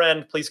you, my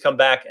friend. Please come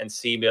back and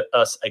see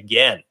us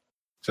again.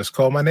 Just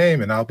call my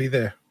name and I'll be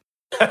there.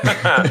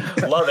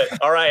 Love it.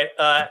 All right.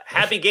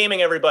 Happy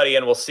gaming, everybody,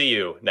 and we'll see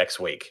you next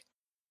week.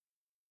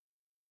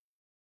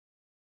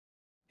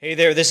 Hey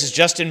there, this is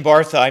Justin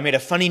Bartha. I made a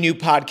funny new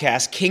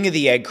podcast, King of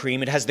the Egg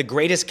Cream. It has the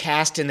greatest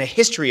cast in the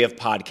history of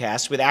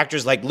podcasts with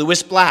actors like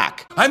Louis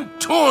Black. I'm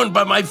torn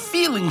by my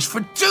feelings for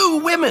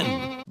two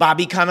women.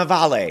 Bobby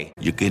Cannavale.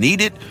 You can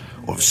eat it,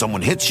 or if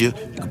someone hits you,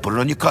 you can put it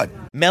on your cut.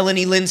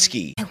 Melanie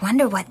Linsky. I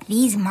wonder what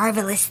these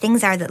marvelous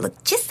things are that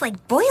look just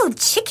like boiled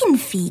chicken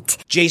feet.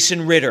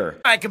 Jason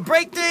Ritter. I can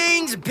break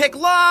things and pick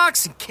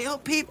locks and kill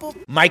people.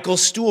 Michael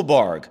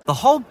Stuhlbarg. The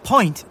whole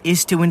point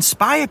is to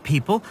inspire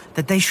people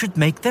that they should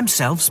make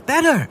themselves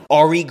better.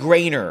 Ari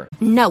Grainer.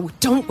 No,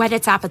 don't whet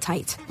its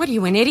appetite. What are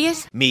you, an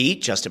idiot? Me,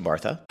 Justin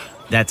Bartha.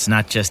 That's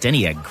not just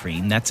any egg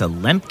cream, that's a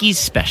Lemke's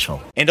special.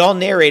 And all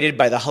narrated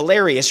by the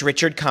hilarious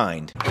Richard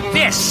Kind.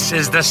 This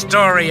is the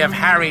story of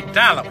Harry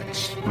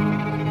Dalowitz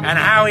and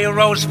how he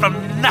rose from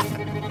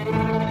nothing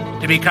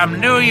to become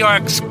New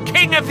York's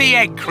King of the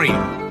Egg Cream.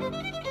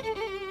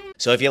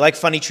 So if you like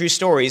funny true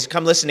stories,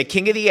 come listen to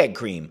King of the Egg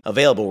Cream,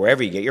 available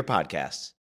wherever you get your podcasts.